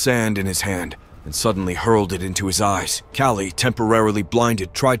concealed sand in his hand and suddenly hurled it into his eyes. Kalli, temporarily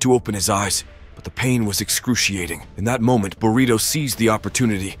blinded, tried to open his eyes, but the pain was excruciating. In that moment, Burrito seized the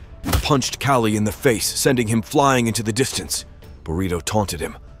opportunity and punched Kalli in the face, sending him flying into the distance. Burrito taunted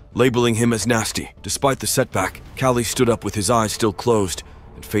him, labeling him as nasty. Despite the setback, Kalli stood up with his eyes still closed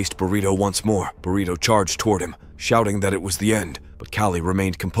and faced Burrito once more. Burrito charged toward him, shouting that it was the end, but Kalli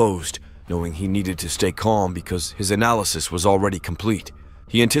remained composed, knowing he needed to stay calm because his analysis was already complete.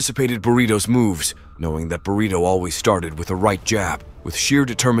 He anticipated Burrito's moves, knowing that Burrito always started with a right jab. With sheer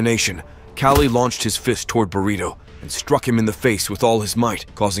determination, Kalli launched his fist toward Burrito and struck him in the face with all his might,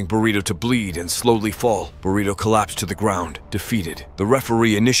 causing Burrito to bleed and slowly fall. Burrito collapsed to the ground, defeated. The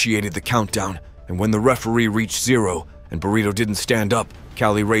referee initiated the countdown, and when the referee reached 0 and Burrito didn't stand up,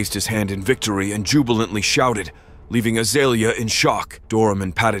 Kalli raised his hand in victory and jubilantly shouted, leaving Azalea in shock.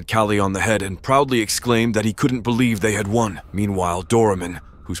 Doraemon patted Kalli on the head and proudly exclaimed that he couldn't believe they had won. Meanwhile, Doraemon,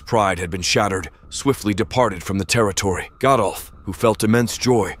 whose pride had been shattered, swiftly departed from the territory. Godolph, who felt immense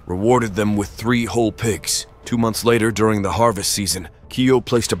joy, rewarded them with 3 whole pigs. 2 months later, during the harvest season, Kyo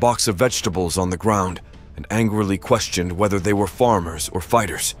placed a box of vegetables on the ground and angrily questioned whether they were farmers or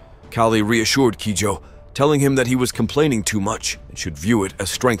fighters. Kalli reassured Kijo, telling him that he was complaining too much and should view it as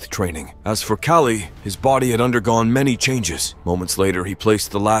strength training. As for Kalli, his body had undergone many changes. Moments later, he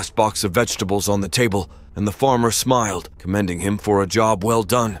placed the last box of vegetables on the table, and the farmer smiled, commending him for a job well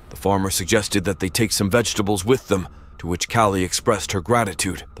done. The farmer suggested that they take some vegetables with them, to which Kalli expressed her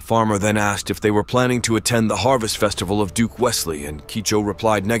gratitude. The farmer then asked if they were planning to attend the harvest festival of Duke Wesley, and Kicho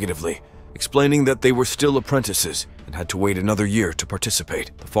replied negatively, explaining that they were still apprentices and had to wait another year to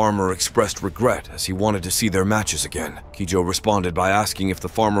participate. The farmer expressed regret as he wanted to see their matches again. Kijo responded by asking if the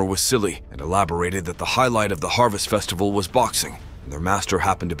farmer was silly and elaborated that the highlight of the harvest festival was boxing, and their master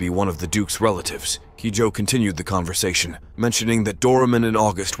happened to be one of the Duke's relatives. Kijo continued the conversation, mentioning that Doraemon and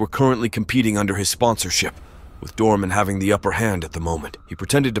August were currently competing under his sponsorship, with Doraemon having the upper hand at the moment. He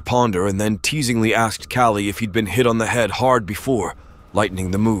pretended to ponder and then teasingly asked Kalli if he'd been hit on the head hard before,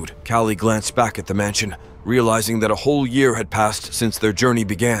 lightening the mood. Kalli glanced back at the mansion, realizing that a whole year had passed since their journey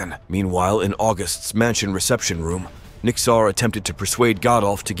began. Meanwhile, in August's mansion reception room, Nixar attempted to persuade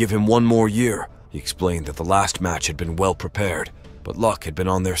Godolph to give him 1 more year, He explained that the last match had been well prepared, but luck had been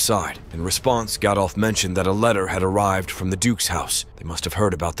on their side. In response, Gadolf mentioned that a letter had arrived from the Duke's house. They must have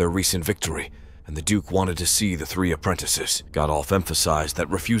heard about their recent victory, and the Duke wanted to see the 3 apprentices. Gadolf emphasized that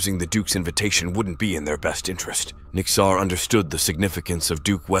refusing the Duke's invitation wouldn't be in their best interest. Nixar understood the significance of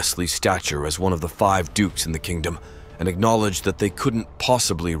Duke Wesley's stature as one of the 5 dukes in the kingdom, and acknowledged that they couldn't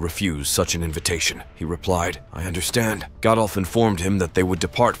possibly refuse such an invitation. He replied, "I understand." Gadolf informed him that they would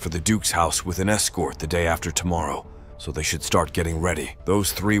depart for the Duke's house with an escort the day after tomorrow, so they should start getting ready.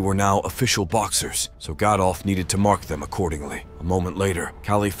 Those 3 were now official boxers, so Gadolf needed to mark them accordingly. A moment later,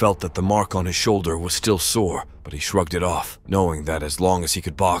 Kalli felt that the mark on his shoulder was still sore, but he shrugged it off, knowing that as long as he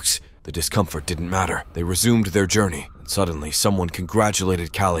could box, the discomfort didn't matter. They resumed their journey, and suddenly someone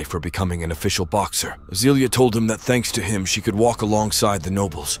congratulated Kalli for becoming an official boxer. Azelia told him that thanks to him she could walk alongside the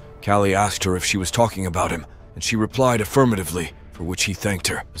nobles. Kalli asked her if she was talking about him, and she replied affirmatively, for which he thanked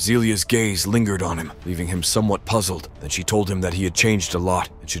her. Azelia's gaze lingered on him, leaving him somewhat puzzled. Then she told him that he had changed a lot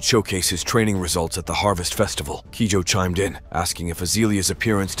and should showcase his training results at the Harvest Festival. Kijo chimed in, asking if Azelia's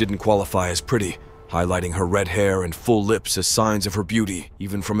appearance didn't qualify as pretty, highlighting her red hair and full lips as signs of her beauty,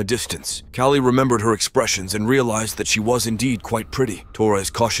 even from a distance. Kalli remembered her expressions and realized that she was indeed quite pretty. Torres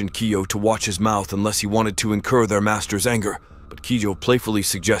cautioned Kiyo to watch his mouth unless he wanted to incur their master's anger, but Kijo playfully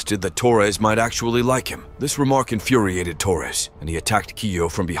suggested that Torres might actually like him. This remark infuriated Torres, and he attacked Kiyo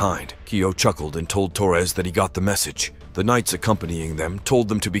from behind. Kiyo chuckled and told Torres that he got the message. The knights accompanying them told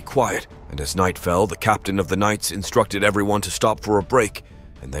them to be quiet, and as night fell, the captain of the knights instructed everyone to stop for a break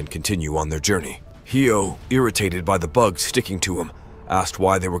and then continue on their journey. Hio, irritated by the bugs sticking to him, asked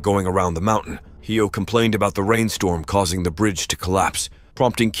why they were going around the mountain. Hio complained about the rainstorm causing the bridge to collapse,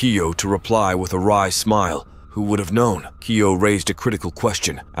 prompting Kiyo to reply with a wry smile. Who would have known? Kiyo raised a critical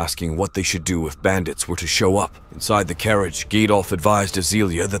question, asking what they should do if bandits were to show up. Inside the carriage, Gadolf advised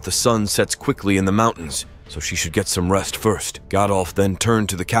Azelia that the sun sets quickly in the mountains, so she should get some rest first. Gadolf then turned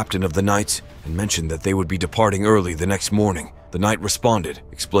to the captain of the knights and mentioned that they would be departing early the next morning. The knight responded,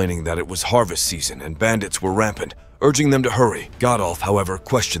 explaining that it was harvest season and bandits were rampant, urging them to hurry. Gadolf, however,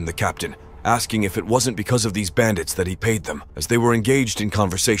 questioned the captain, asking if it wasn't because of these bandits that he paid them. As they were engaged in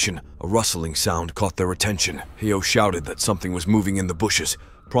conversation, a rustling sound caught their attention. Hio shouted that something was moving in the bushes,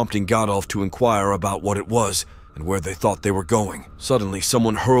 prompting Gadolf to inquire about what it was and where they thought they were going. Suddenly,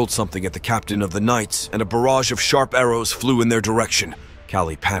 someone hurled something at the captain of the knights, and a barrage of sharp arrows flew in their direction.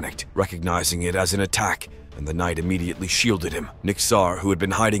 Kalli panicked, recognizing it as an attack, and the knight immediately shielded him. Nixar, who had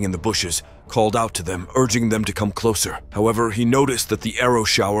been hiding in the bushes, called out to them, urging them to come closer. However, he noticed that the arrow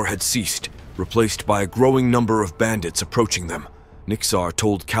shower had ceased, replaced by a growing number of bandits approaching them. Nixar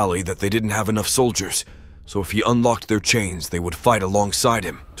told Kalli that they didn't have enough soldiers, so if he unlocked their chains, they would fight alongside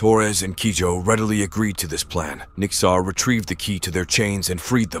him. Torres and Kijo readily agreed to this plan. Nixar retrieved the key to their chains and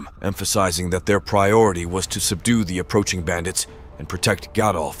freed them, emphasizing that their priority was to subdue the approaching bandits and protect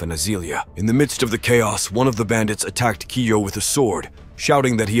Gadolf and Azelia. In the midst of the chaos, one of the bandits attacked Kijo with a sword,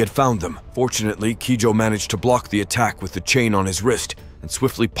 shouting that he had found them. Fortunately, Kijo managed to block the attack with the chain on his wrist and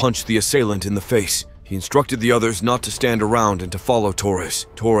swiftly punched the assailant in the face. He instructed the others not to stand around and to follow Torres.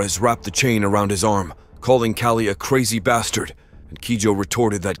 Torres wrapped the chain around his arm, calling Kalli a crazy bastard, and Kijo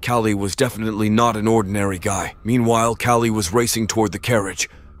retorted that Kalli was definitely not an ordinary guy. Meanwhile, Kalli was racing toward the carriage,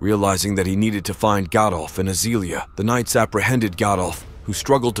 realizing that he needed to find Gadolf and Azelia. The knights apprehended Gadolf, who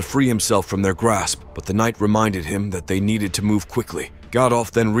struggled to free himself from their grasp, but the knight reminded him that they needed to move quickly.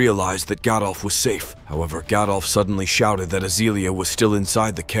 Gadolf then realized that Gadolf was safe. However, Gadolf suddenly shouted that Azelia was still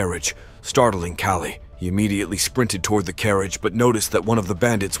inside the carriage, startling Kalli. He immediately sprinted toward the carriage, but noticed that one of the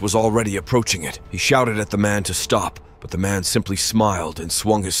bandits was already approaching it. He shouted at the man to stop, but the man simply smiled and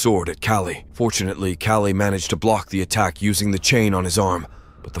swung his sword at Kalli. Fortunately, Kalli managed to block the attack using the chain on his arm,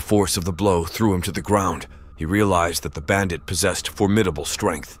 but the force of the blow threw him to the ground. He realized that the bandit possessed formidable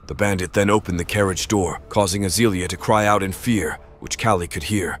strength. The bandit then opened the carriage door, causing Azelia to cry out in fear, which Kalli could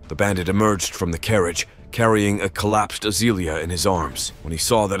hear. The bandit emerged from the carriage, carrying a collapsed Azelia in his arms. When he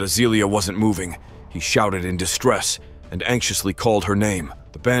saw that Azelia wasn't moving, he shouted in distress and anxiously called her name.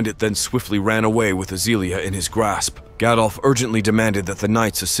 The bandit then swiftly ran away with Azelia in his grasp. Gadolf urgently demanded that the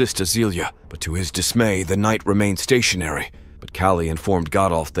knights assist Azelia, but to his dismay, the knight remained stationary. But Kalli informed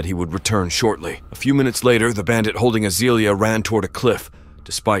Gadolf that he would return shortly. A few minutes later, the bandit holding Azelia ran toward a cliff,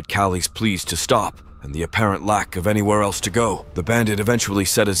 despite Kalli's pleas to stop and the apparent lack of anywhere else to go. The bandit eventually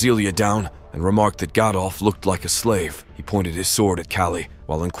set Azelia down and remarked that Gadolf looked like a slave. He pointed his sword at Kalli,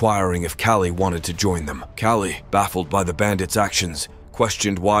 while inquiring if Kalli wanted to join them. Kalli, baffled by the bandit's actions,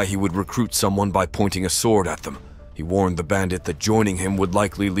 questioned why he would recruit someone by pointing a sword at them. He warned the bandit that joining him would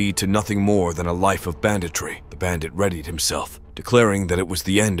likely lead to nothing more than a life of banditry. The bandit readied himself, declaring that it was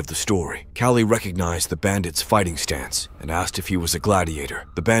the end of the story. Kalli recognized the bandit's fighting stance and asked if he was a gladiator.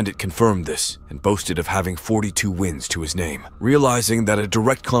 The bandit confirmed this and boasted of having 42 wins to his name. Realizing that a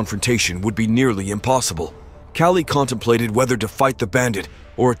direct confrontation would be nearly impossible, Kalli contemplated whether to fight the bandit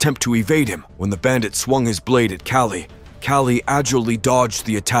or attempt to evade him. When the bandit swung his blade at Kalli, Kalli agilely dodged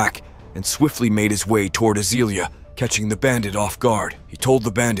the attack and swiftly made his way toward Azealia, catching the bandit off guard. He told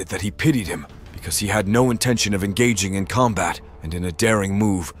the bandit that he pitied him because he had no intention of engaging in combat, and in a daring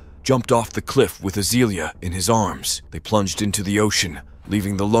move, jumped off the cliff with Azealia in his arms. They plunged into the ocean,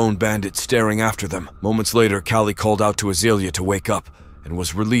 leaving the lone bandit staring after them. Moments later, Kalli called out to Azealia to wake up and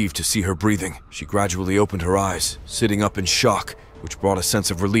was relieved to see her breathing. She gradually opened her eyes, sitting up in shock, which brought a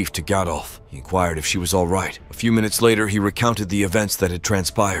sense of relief to Gadolf. He inquired if she was all right. A few minutes later, he recounted the events that had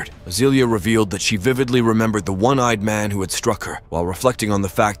transpired. Azealia revealed that she vividly remembered the one-eyed man who had struck her, while reflecting on the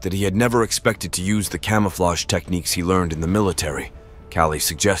fact that he had never expected to use the camouflage techniques he learned in the military. Kalli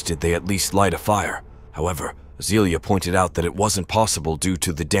suggested they at least light a fire. However, Azealia pointed out that it wasn't possible due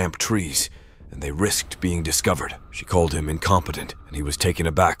to the damp trees, and they risked being discovered. She called him incompetent, and he was taken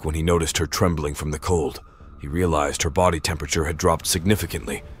aback when he noticed her trembling from the cold. He realized her body temperature had dropped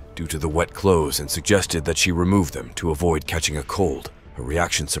significantly due to the wet clothes and suggested that she remove them to avoid catching a cold. Her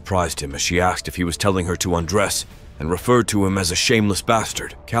reaction surprised him as she asked if he was telling her to undress and referred to him as a shameless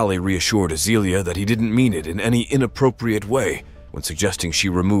bastard. Kalli reassured Azealia that he didn't mean it in any inappropriate way when suggesting she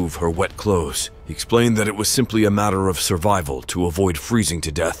remove her wet clothes. He explained that it was simply a matter of survival to avoid freezing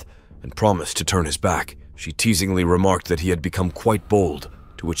to death and promised to turn his back. She teasingly remarked that he had become quite bold,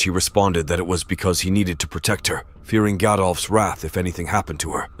 to which he responded that it was because he needed to protect her, fearing Gadolf's wrath if anything happened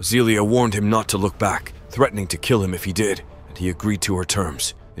to her. Azealia warned him not to look back, threatening to kill him if he did, and he agreed to her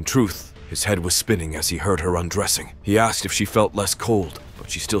terms. In truth, his head was spinning as he heard her undressing. He asked if she felt less cold, but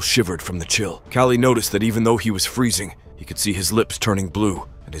she still shivered from the chill. Kalli noticed that even though he was freezing, he could see his lips turning blue,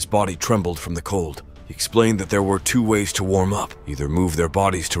 and his body trembled from the cold. He explained that there were two ways to warm up, either move their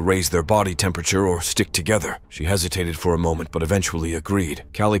bodies to raise their body temperature or stick together. She hesitated for a moment but eventually agreed.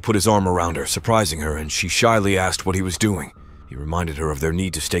 Kalli put his arm around her, surprising her, and she shyly asked what he was doing. He reminded her of their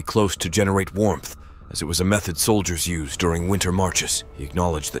need to stay close to generate warmth, as it was a method soldiers used during winter marches. He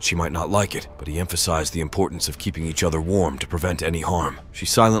acknowledged that she might not like it, but he emphasized the importance of keeping each other warm to prevent any harm. She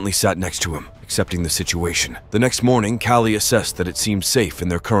silently sat next to him, accepting the situation. The next morning, Kalli assessed that it seemed safe in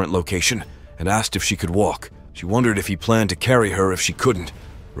their current location and asked if she could walk. She wondered if he planned to carry her if she couldn't,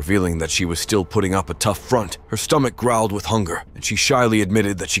 revealing that she was still putting up a tough front. Her stomach growled with hunger, and she shyly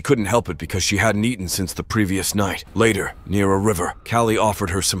admitted that she couldn't help it because she hadn't eaten since the previous night. Later, near a river, Kalli offered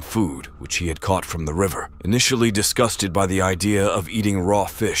her some food, which he had caught from the river. Initially disgusted by the idea of eating raw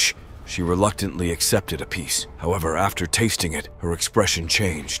fish, she reluctantly accepted a piece. However, after tasting it, her expression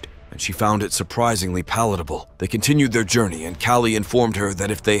changed, and she found it surprisingly palatable. They continued their journey, and Kalli informed her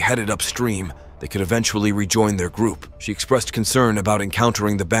that if they headed upstream, they could eventually rejoin their group. She expressed concern about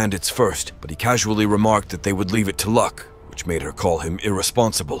encountering the bandits first, but he casually remarked that they would leave it to luck, which made her call him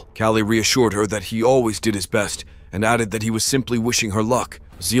irresponsible. Kalli reassured her that he always did his best, and added that he was simply wishing her luck.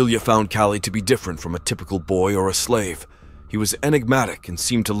 Azealia found Kalli to be different from a typical boy or a slave. He was enigmatic and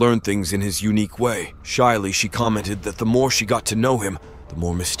seemed to learn things in his unique way. Shyly, she commented that the more she got to know him, the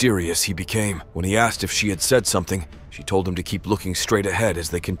more mysterious he became. When he asked if she had said something, she told him to keep looking straight ahead as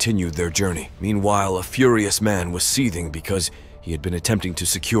they continued their journey. Meanwhile, a furious man was seething because he had been attempting to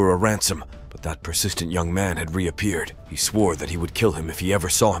secure a ransom, but that persistent young man had reappeared. He swore that he would kill him if he ever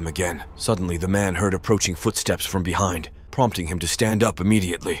saw him again. Suddenly, the man heard approaching footsteps from behind, prompting him to stand up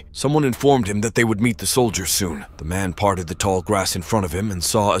immediately. Someone informed him that they would meet the soldiers soon. The man parted the tall grass in front of him and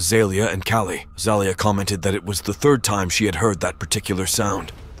saw Azealia and Kalli. Azealia commented that it was the third time she had heard that particular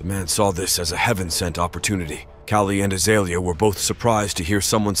sound. The man saw this as a heaven-sent opportunity. Kalli and Azealia were both surprised to hear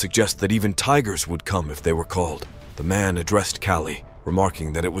someone suggest that even tigers would come if they were called. The man addressed Kalli,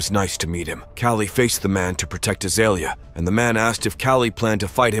 remarking that it was nice to meet him. Kalli faced the man to protect Azealia, and the man asked if Kalli planned to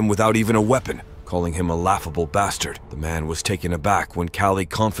fight him without even a weapon, calling him a laughable bastard. The man was taken aback when Kalli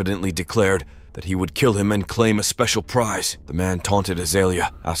confidently declared that he would kill him and claim a special prize. The man taunted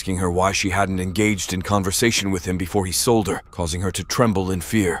Azealia, asking her why she hadn't engaged in conversation with him before he sold her, causing her to tremble in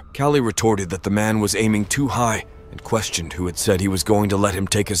fear. Kalli retorted that the man was aiming too high and questioned who had said he was going to let him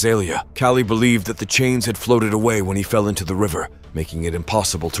take Azealia. Kalli believed that the chains had floated away when he fell into the river, making it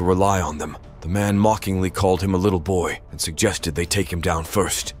impossible to rely on them. The man mockingly called him a little boy and suggested they take him down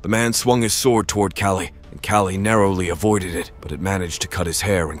first. The man swung his sword toward Kalli, and Kalli narrowly avoided it, but it managed to cut his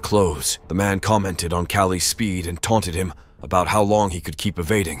hair and clothes. The man commented on Kalli's speed and taunted him about how long he could keep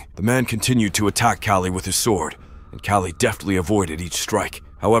evading. The man continued to attack Kalli with his sword, and Kalli deftly avoided each strike.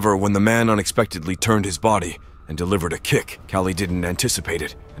 However, when the man unexpectedly turned his body and delivered a kick. Kalli didn't anticipate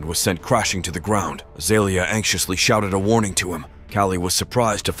it and was sent crashing to the ground. Azalea anxiously shouted a warning to him. Kalli was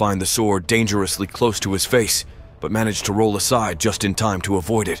surprised to find the sword dangerously close to his face, but managed to roll aside just in time to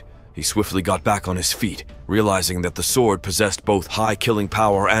avoid it. He swiftly got back on his feet, realizing that the sword possessed both high killing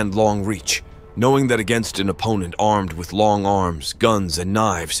power and long reach. Knowing that against an opponent armed with long arms, guns, and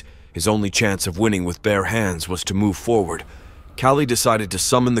knives, his only chance of winning with bare hands was to move forward, Kalli decided to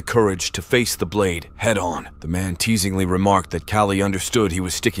summon the courage to face the blade head-on. The man teasingly remarked that Kalli understood he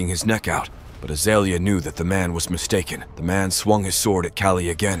was sticking his neck out, but Azalea knew that the man was mistaken. The man swung his sword at Kalli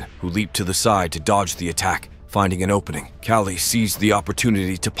again, who leaped to the side to dodge the attack. Finding an opening, Kalli seized the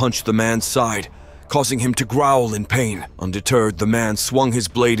opportunity to punch the man's side, causing him to growl in pain. Undeterred, the man swung his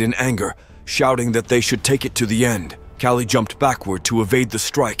blade in anger, shouting that they should take it to the end. Kalli jumped backward to evade the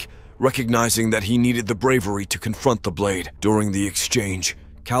strike, recognizing that he needed the bravery to confront the blade. During the exchange,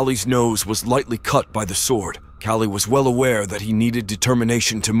 Kalli's nose was lightly cut by the sword. Kalli was well aware that he needed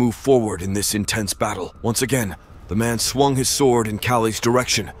determination to move forward in this intense battle. Once again, the man swung his sword in Kalli's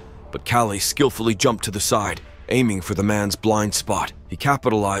direction, but Kalli skillfully jumped to the side, aiming for the man's blind spot. He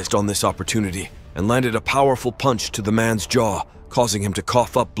capitalized on this opportunity and landed a powerful punch to the man's jaw, causing him to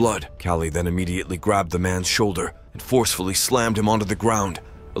cough up blood. Kalli then immediately grabbed the man's shoulder and forcefully slammed him onto the ground,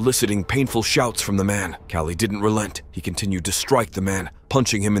 eliciting painful shouts from the man. Kalli didn't relent. He continued to strike the man,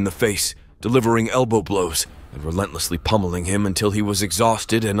 punching him in the face, delivering elbow blows, and relentlessly pummeling him until he was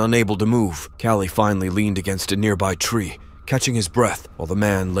exhausted and unable to move. Kalli finally leaned against a nearby tree, catching his breath while the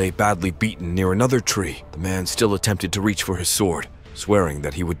man lay badly beaten near another tree. The man still attempted to reach for his sword, swearing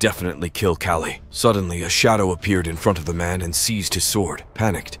that he would definitely kill Kalli. Suddenly, a shadow appeared in front of the man and seized his sword.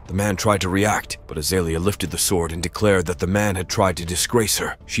 Panicked, the man tried to react, but Azalea lifted the sword and declared that the man had tried to disgrace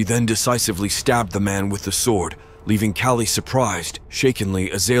her. She then decisively stabbed the man with the sword, leaving Kalli surprised.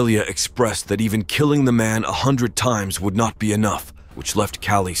 Shakenly, Azalea expressed that even killing the man 100 times would not be enough, which left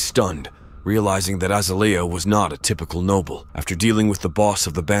Kalli stunned, realizing that Azalea was not a typical noble. After dealing with the boss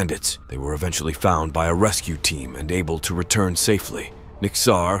of the bandits, they were eventually found by a rescue team and able to return safely.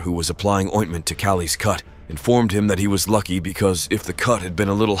 Nixar, who was applying ointment to Kalli's cut, informed him that he was lucky because if the cut had been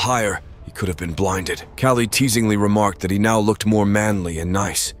a little higher, he could have been blinded. Kalli teasingly remarked that he now looked more manly and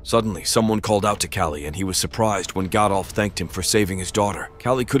nice. Suddenly, someone called out to Kalli, and he was surprised when Gadolf thanked him for saving his daughter.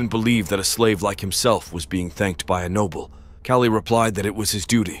 Kalli couldn't believe that a slave like himself was being thanked by a noble. Kalli replied that it was his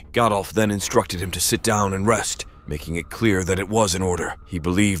duty. Gadolf then instructed him to sit down and rest, making it clear that it was an order. He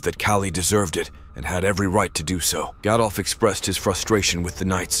believed that Kalli deserved it and had every right to do so. Gadolf expressed his frustration with the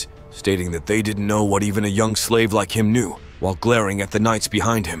knights, stating that they didn't know what even a young slave like him knew, while glaring at the knights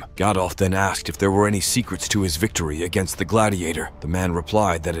behind him. Gadolf then asked if there were any secrets to his victory against the gladiator. The man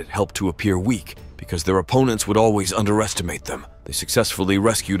replied that it helped to appear weak, because their opponents would always underestimate them. They successfully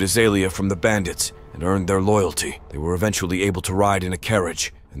rescued Azalea from the bandits and earned their loyalty. They were eventually able to ride in a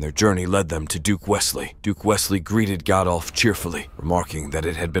carriage, and their journey led them to Duke Wesley. Duke Wesley greeted Gadolf cheerfully, remarking that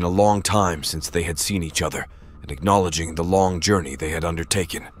it had been a long time since they had seen each other, and acknowledging the long journey they had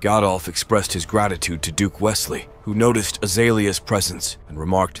undertaken. Gadolf expressed his gratitude to Duke Wesley, who noticed Azalea's presence and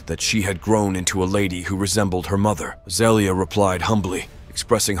remarked that she had grown into a lady who resembled her mother. Azalea replied humbly,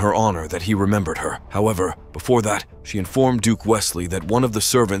 expressing her honor that he remembered her. However, before that, she informed Duke Wesley that one of the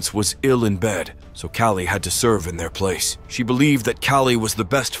servants was ill in bed, so Kalli had to serve in their place. She believed that Kalli was the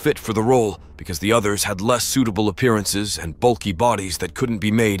best fit for the role because the others had less suitable appearances and bulky bodies that couldn't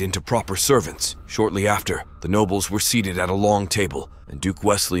be made into proper servants. Shortly after, the nobles were seated at a long table, and Duke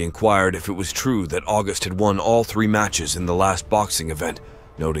Wesley inquired if it was true that August had won all 3 matches in the last boxing event,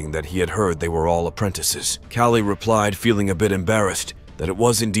 noting that he had heard they were all apprentices. Kalli replied, feeling a bit embarrassed, that it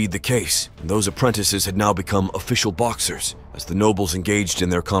was indeed the case, and those apprentices had now become official boxers. As the nobles engaged in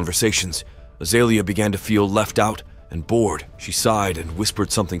their conversations, Azalea began to feel left out and bored. She sighed and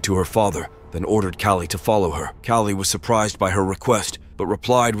whispered something to her father, then ordered Kalli to follow her. Kalli was surprised by her request, but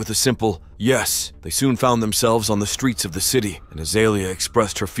replied with a simple yes. They soon found themselves on the streets of the city, and Azalea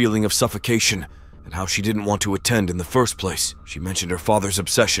expressed her feeling of suffocation and how she didn't want to attend in the first place. She mentioned her father's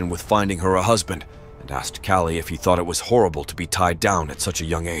obsession with finding her a husband, and asked Kalli if he thought it was horrible to be tied down at such a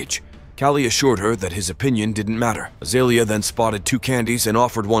young age. Kalli assured her that his opinion didn't matter. Azalea then spotted 2 candies and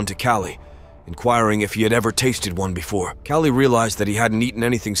offered one to Kalli, inquiring if he had ever tasted one before. Kalli realized that he hadn't eaten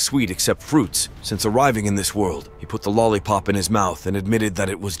anything sweet except fruits since arriving in this world. He put the lollipop in his mouth and admitted that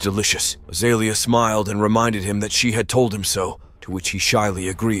it was delicious. Azalea smiled and reminded him that she had told him so, to which he shyly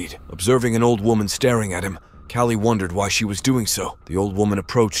agreed. Observing an old woman staring at him, Kalli wondered why she was doing so. The old woman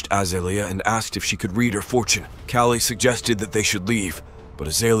approached Azalea and asked if she could read her fortune. Kalli suggested that they should leave, but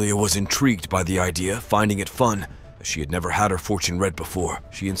Azalea was intrigued by the idea, finding it fun, as she had never had her fortune read before.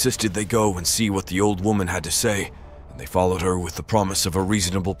 She insisted they go and see what the old woman had to say, and they followed her with the promise of a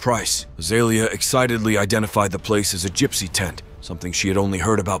reasonable price. Azalea excitedly identified the place as a gypsy tent, something she had only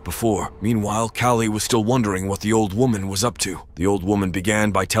heard about before. Meanwhile, Kalli was still wondering what the old woman was up to. The old woman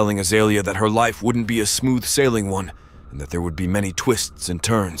began by telling Azalea that her life wouldn't be a smooth sailing one, and that there would be many twists and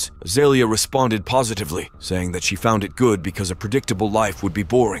turns. Azalea responded positively, saying that she found it good because a predictable life would be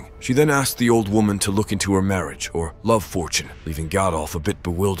boring. She then asked the old woman to look into her marriage, or love fortune, leaving Gadolf a bit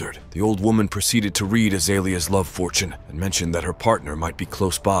bewildered. The old woman proceeded to read Azalea's love fortune, and mentioned that her partner might be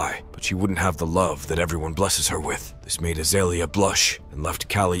close by, but she wouldn't have the love that everyone blesses her with. This made Azalea blush, and left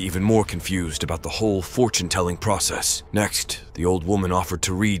Kalli even more confused about the whole fortune-telling process. Next, the old woman offered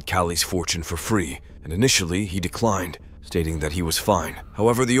to read Kalli's fortune for free, and initially he declined, stating that he was fine.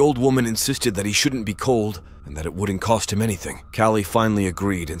 However, the old woman insisted that he shouldn't be cold and that it wouldn't cost him anything. Kalli finally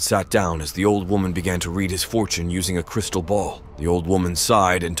agreed and sat down as the old woman began to read his fortune using a crystal ball. The old woman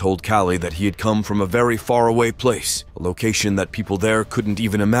sighed and told Kalli that he had come from a very faraway place, a location that people there couldn't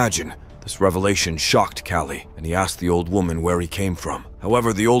even imagine. This revelation shocked Kalli, and he asked the old woman where he came from.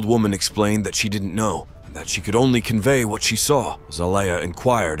 However, the old woman explained that she didn't know, and that she could only convey what she saw. Azalea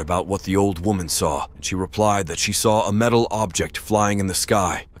inquired about what the old woman saw, and she replied that she saw a metal object flying in the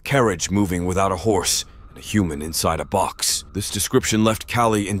sky, a carriage moving without a horse, and a human inside a box. This description left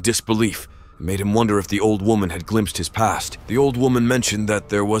Kalli in disbelief, and made him wonder if the old woman had glimpsed his past. The old woman mentioned that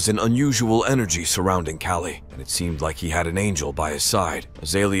there was an unusual energy surrounding Kalli, and it seemed like he had an angel by his side.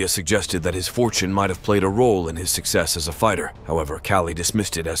 Azalea suggested that his fortune might have played a role in his success as a fighter. However, Kalli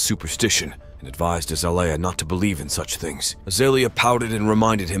dismissed it as superstition, and advised Azalea not to believe in such things. Azalea pouted and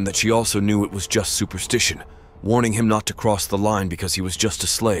reminded him that she also knew it was just superstition, warning him not to cross the line because he was just a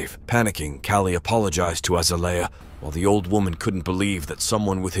slave. Panicking, Kalli apologized to Azalea, while the old woman couldn't believe that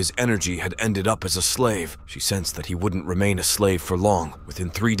someone with his energy had ended up as a slave. She sensed that he wouldn't remain a slave for long.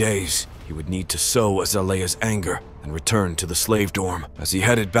 Within 3 days, he would need to sow Azalea's anger and return to the slave dorm. As he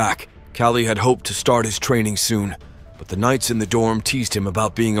headed back, Kalli had hoped to start his training soon, but the knights in the dorm teased him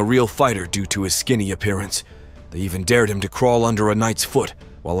about being a real fighter due to his skinny appearance. They even dared him to crawl under a knight's foot,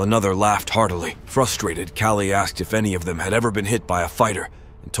 while another laughed heartily. Frustrated, Kalli asked if any of them had ever been hit by a fighter,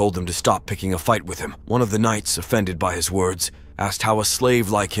 and told them to stop picking a fight with him. One of the knights, offended by his words, asked how a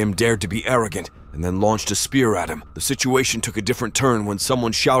slave like him dared to be arrogant, and then launched a spear at him. The situation took a different turn when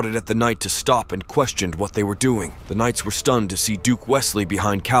someone shouted at the knight to stop and questioned what they were doing. The knights were stunned to see Duke Wesley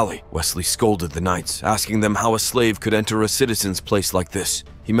behind Kalli. Wesley scolded the knights, asking them how a slave could enter a citizen's place like this.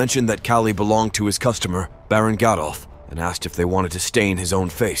 He mentioned that Kalli belonged to his customer, Baron Gadolf, and asked if they wanted to stain his own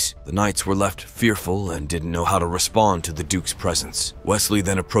face. The knights were left fearful and didn't know how to respond to the Duke's presence. Wesley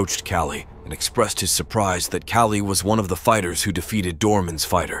then approached Kalli and expressed his surprise that Kalli was one of the fighters who defeated Dorman's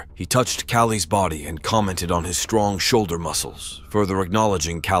fighter. He touched Kalli's body and commented on his strong shoulder muscles, further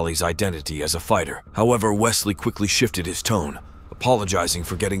acknowledging Kalli's identity as a fighter. However, Wesley quickly shifted his tone, apologizing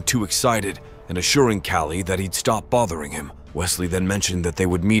for getting too excited and assuring Kalli that he'd stop bothering him. Wesley then mentioned that they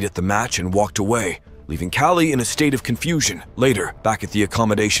would meet at the match and walked away, leaving Kalli in a state of confusion. Later, back at the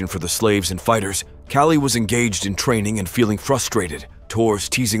accommodation for the slaves and fighters, Kalli was engaged in training and feeling frustrated. Tors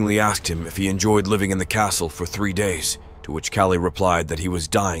teasingly asked him if he enjoyed living in the castle for 3 days, to which Kalli replied that he was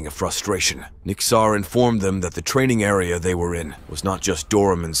dying of frustration. Nixar informed them that the training area they were in was not just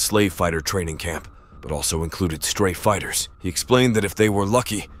Doramon's slave fighter training camp, but also included stray fighters. He explained that if they were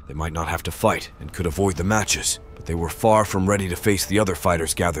lucky, they might not have to fight and could avoid the matches, but they were far from ready to face the other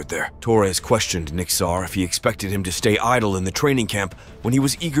fighters gathered there. Torres questioned Nixar if he expected him to stay idle in the training camp when he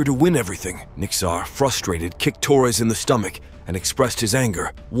was eager to win everything. Nixar, frustrated, kicked Torres in the stomach and expressed his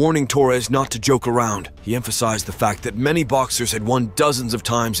anger, warning Torres not to joke around. He emphasized the fact that many boxers had won dozens of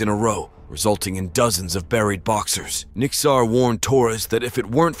times in a row, resulting in dozens of buried boxers. Nixar warned Torres that if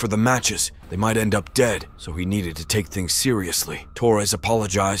it weren't for the matches, they might end up dead, so he needed to take things seriously. Torres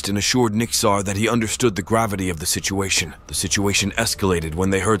apologized and assured Nixar that he understood the gravity of the situation. The situation escalated when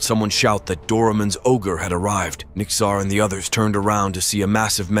they heard someone shout that Doramon's ogre had arrived. Nixar and the others turned around to see a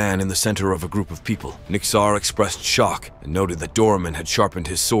massive man in the center of a group of people. Nixar expressed shock and noted that Doramon had sharpened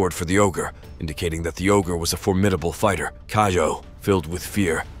his sword for the ogre, indicating that the ogre was a formidable fighter. Kaio, filled with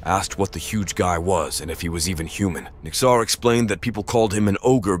fear, asked what the huge guy was and if he was even human. Nixar explained that people called him an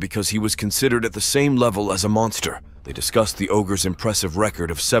ogre because he was considered at the same level as a monster. They discussed the ogre's impressive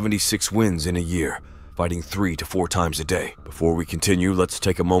record of 76 wins in a year, fighting 3 to 4 times a day. Before we continue, let's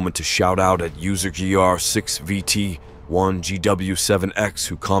take a moment to shout out at user GR6VT1GW7X,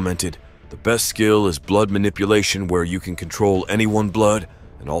 who commented, "The best skill is blood manipulation, where you can control anyone's blood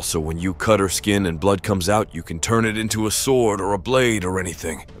And also when you cut her skin and blood comes out, you can turn it into a sword or a blade or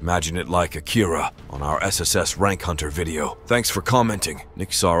anything. Imagine it like Akira on our SSS Rank Hunter video. Thanks for commenting.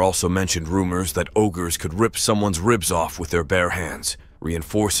 Nixar also mentioned rumors that ogres could rip someone's ribs off with their bare hands,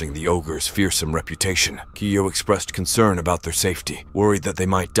 reinforcing the ogre's fearsome reputation. Kiyo expressed concern about their safety, worried that they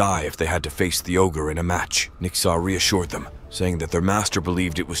might die if they had to face the ogre in a match. Nixar reassured them, saying that their master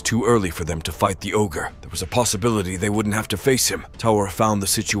believed it was too early for them to fight the ogre. There was a possibility they wouldn't have to face him. Tower found the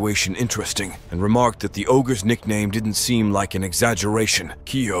situation interesting and remarked that the ogre's nickname didn't seem like an exaggeration.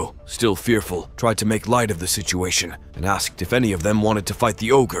 Kiyo, still fearful, tried to make light of the situation and asked if any of them wanted to fight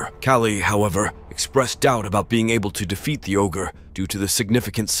the ogre. Kalli, however, expressed doubt about being able to defeat the ogre due to the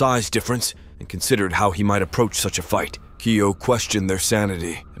significant size difference and considered how he might approach such a fight. Kiyo questioned their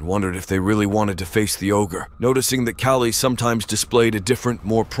sanity and wondered if they really wanted to face the ogre, noticing that Kalli sometimes displayed a different,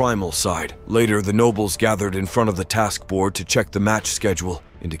 more primal side. Later, the nobles gathered in front of the task board to check the match schedule,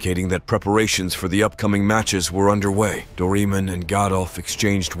 indicating that preparations for the upcoming matches were underway. Doraemon and Gadolf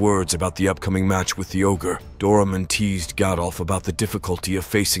exchanged words about the upcoming match with the ogre. Doraemon teased Gadolf about the difficulty of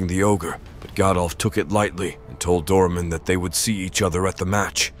facing the ogre, but Gadolf took it lightly and told Doraemon that they would see each other at the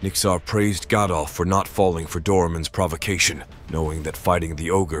match. Nixar praised Gadolf for not falling for Doraemon's provocation, knowing that fighting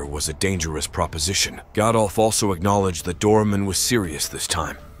the ogre was a dangerous proposition. Gadolf also acknowledged that Doraemon was serious this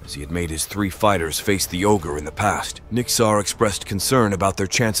time, as he had made his 3 fighters face the ogre in the past. Nixar expressed concern about their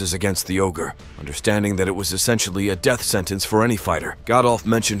chances against the ogre, understanding that it was essentially a death sentence for any fighter. Gadolf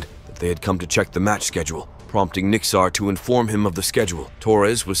mentioned that they had come to check the match schedule, prompting Nixar to inform him of the schedule.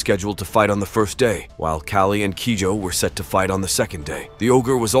 Torres was scheduled to fight on the first day, while Kalli and Kijo were set to fight on the second day. The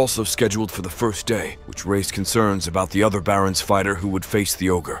ogre was also scheduled for the first day, which raised concerns about the other Baron's fighter who would face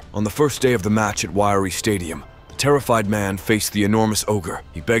the ogre. On the first day of the match at Wiry Stadium, the terrified man faced the enormous ogre.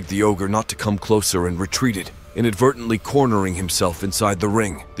 He begged the ogre not to come closer and retreated, inadvertently cornering himself inside the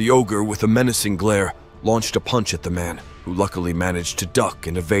ring. The ogre, with a menacing glare, launched a punch at the man, who luckily managed to duck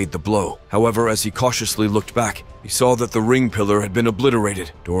and evade the blow. However, as he cautiously looked back, he saw that the ring pillar had been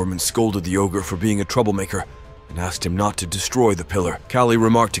obliterated. Doraemon scolded the ogre for being a troublemaker and asked him not to destroy the pillar. Kalli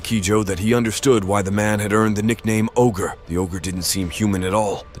remarked to Kijo that he understood why the man had earned the nickname Ogre. The ogre didn't seem human at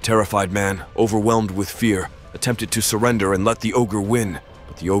all. The terrified man, overwhelmed with fear, attempted to surrender and let the ogre win,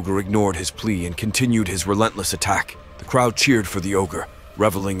 but the ogre ignored his plea and continued his relentless attack. The crowd cheered for the ogre,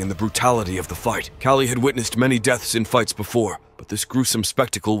 reveling in the brutality of the fight. Kalli had witnessed many deaths in fights before, but this gruesome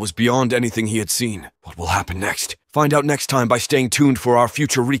spectacle was beyond anything he had seen. What will happen next? Find out next time by staying tuned for our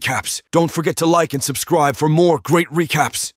future recaps. Don't forget to like and subscribe for more great recaps.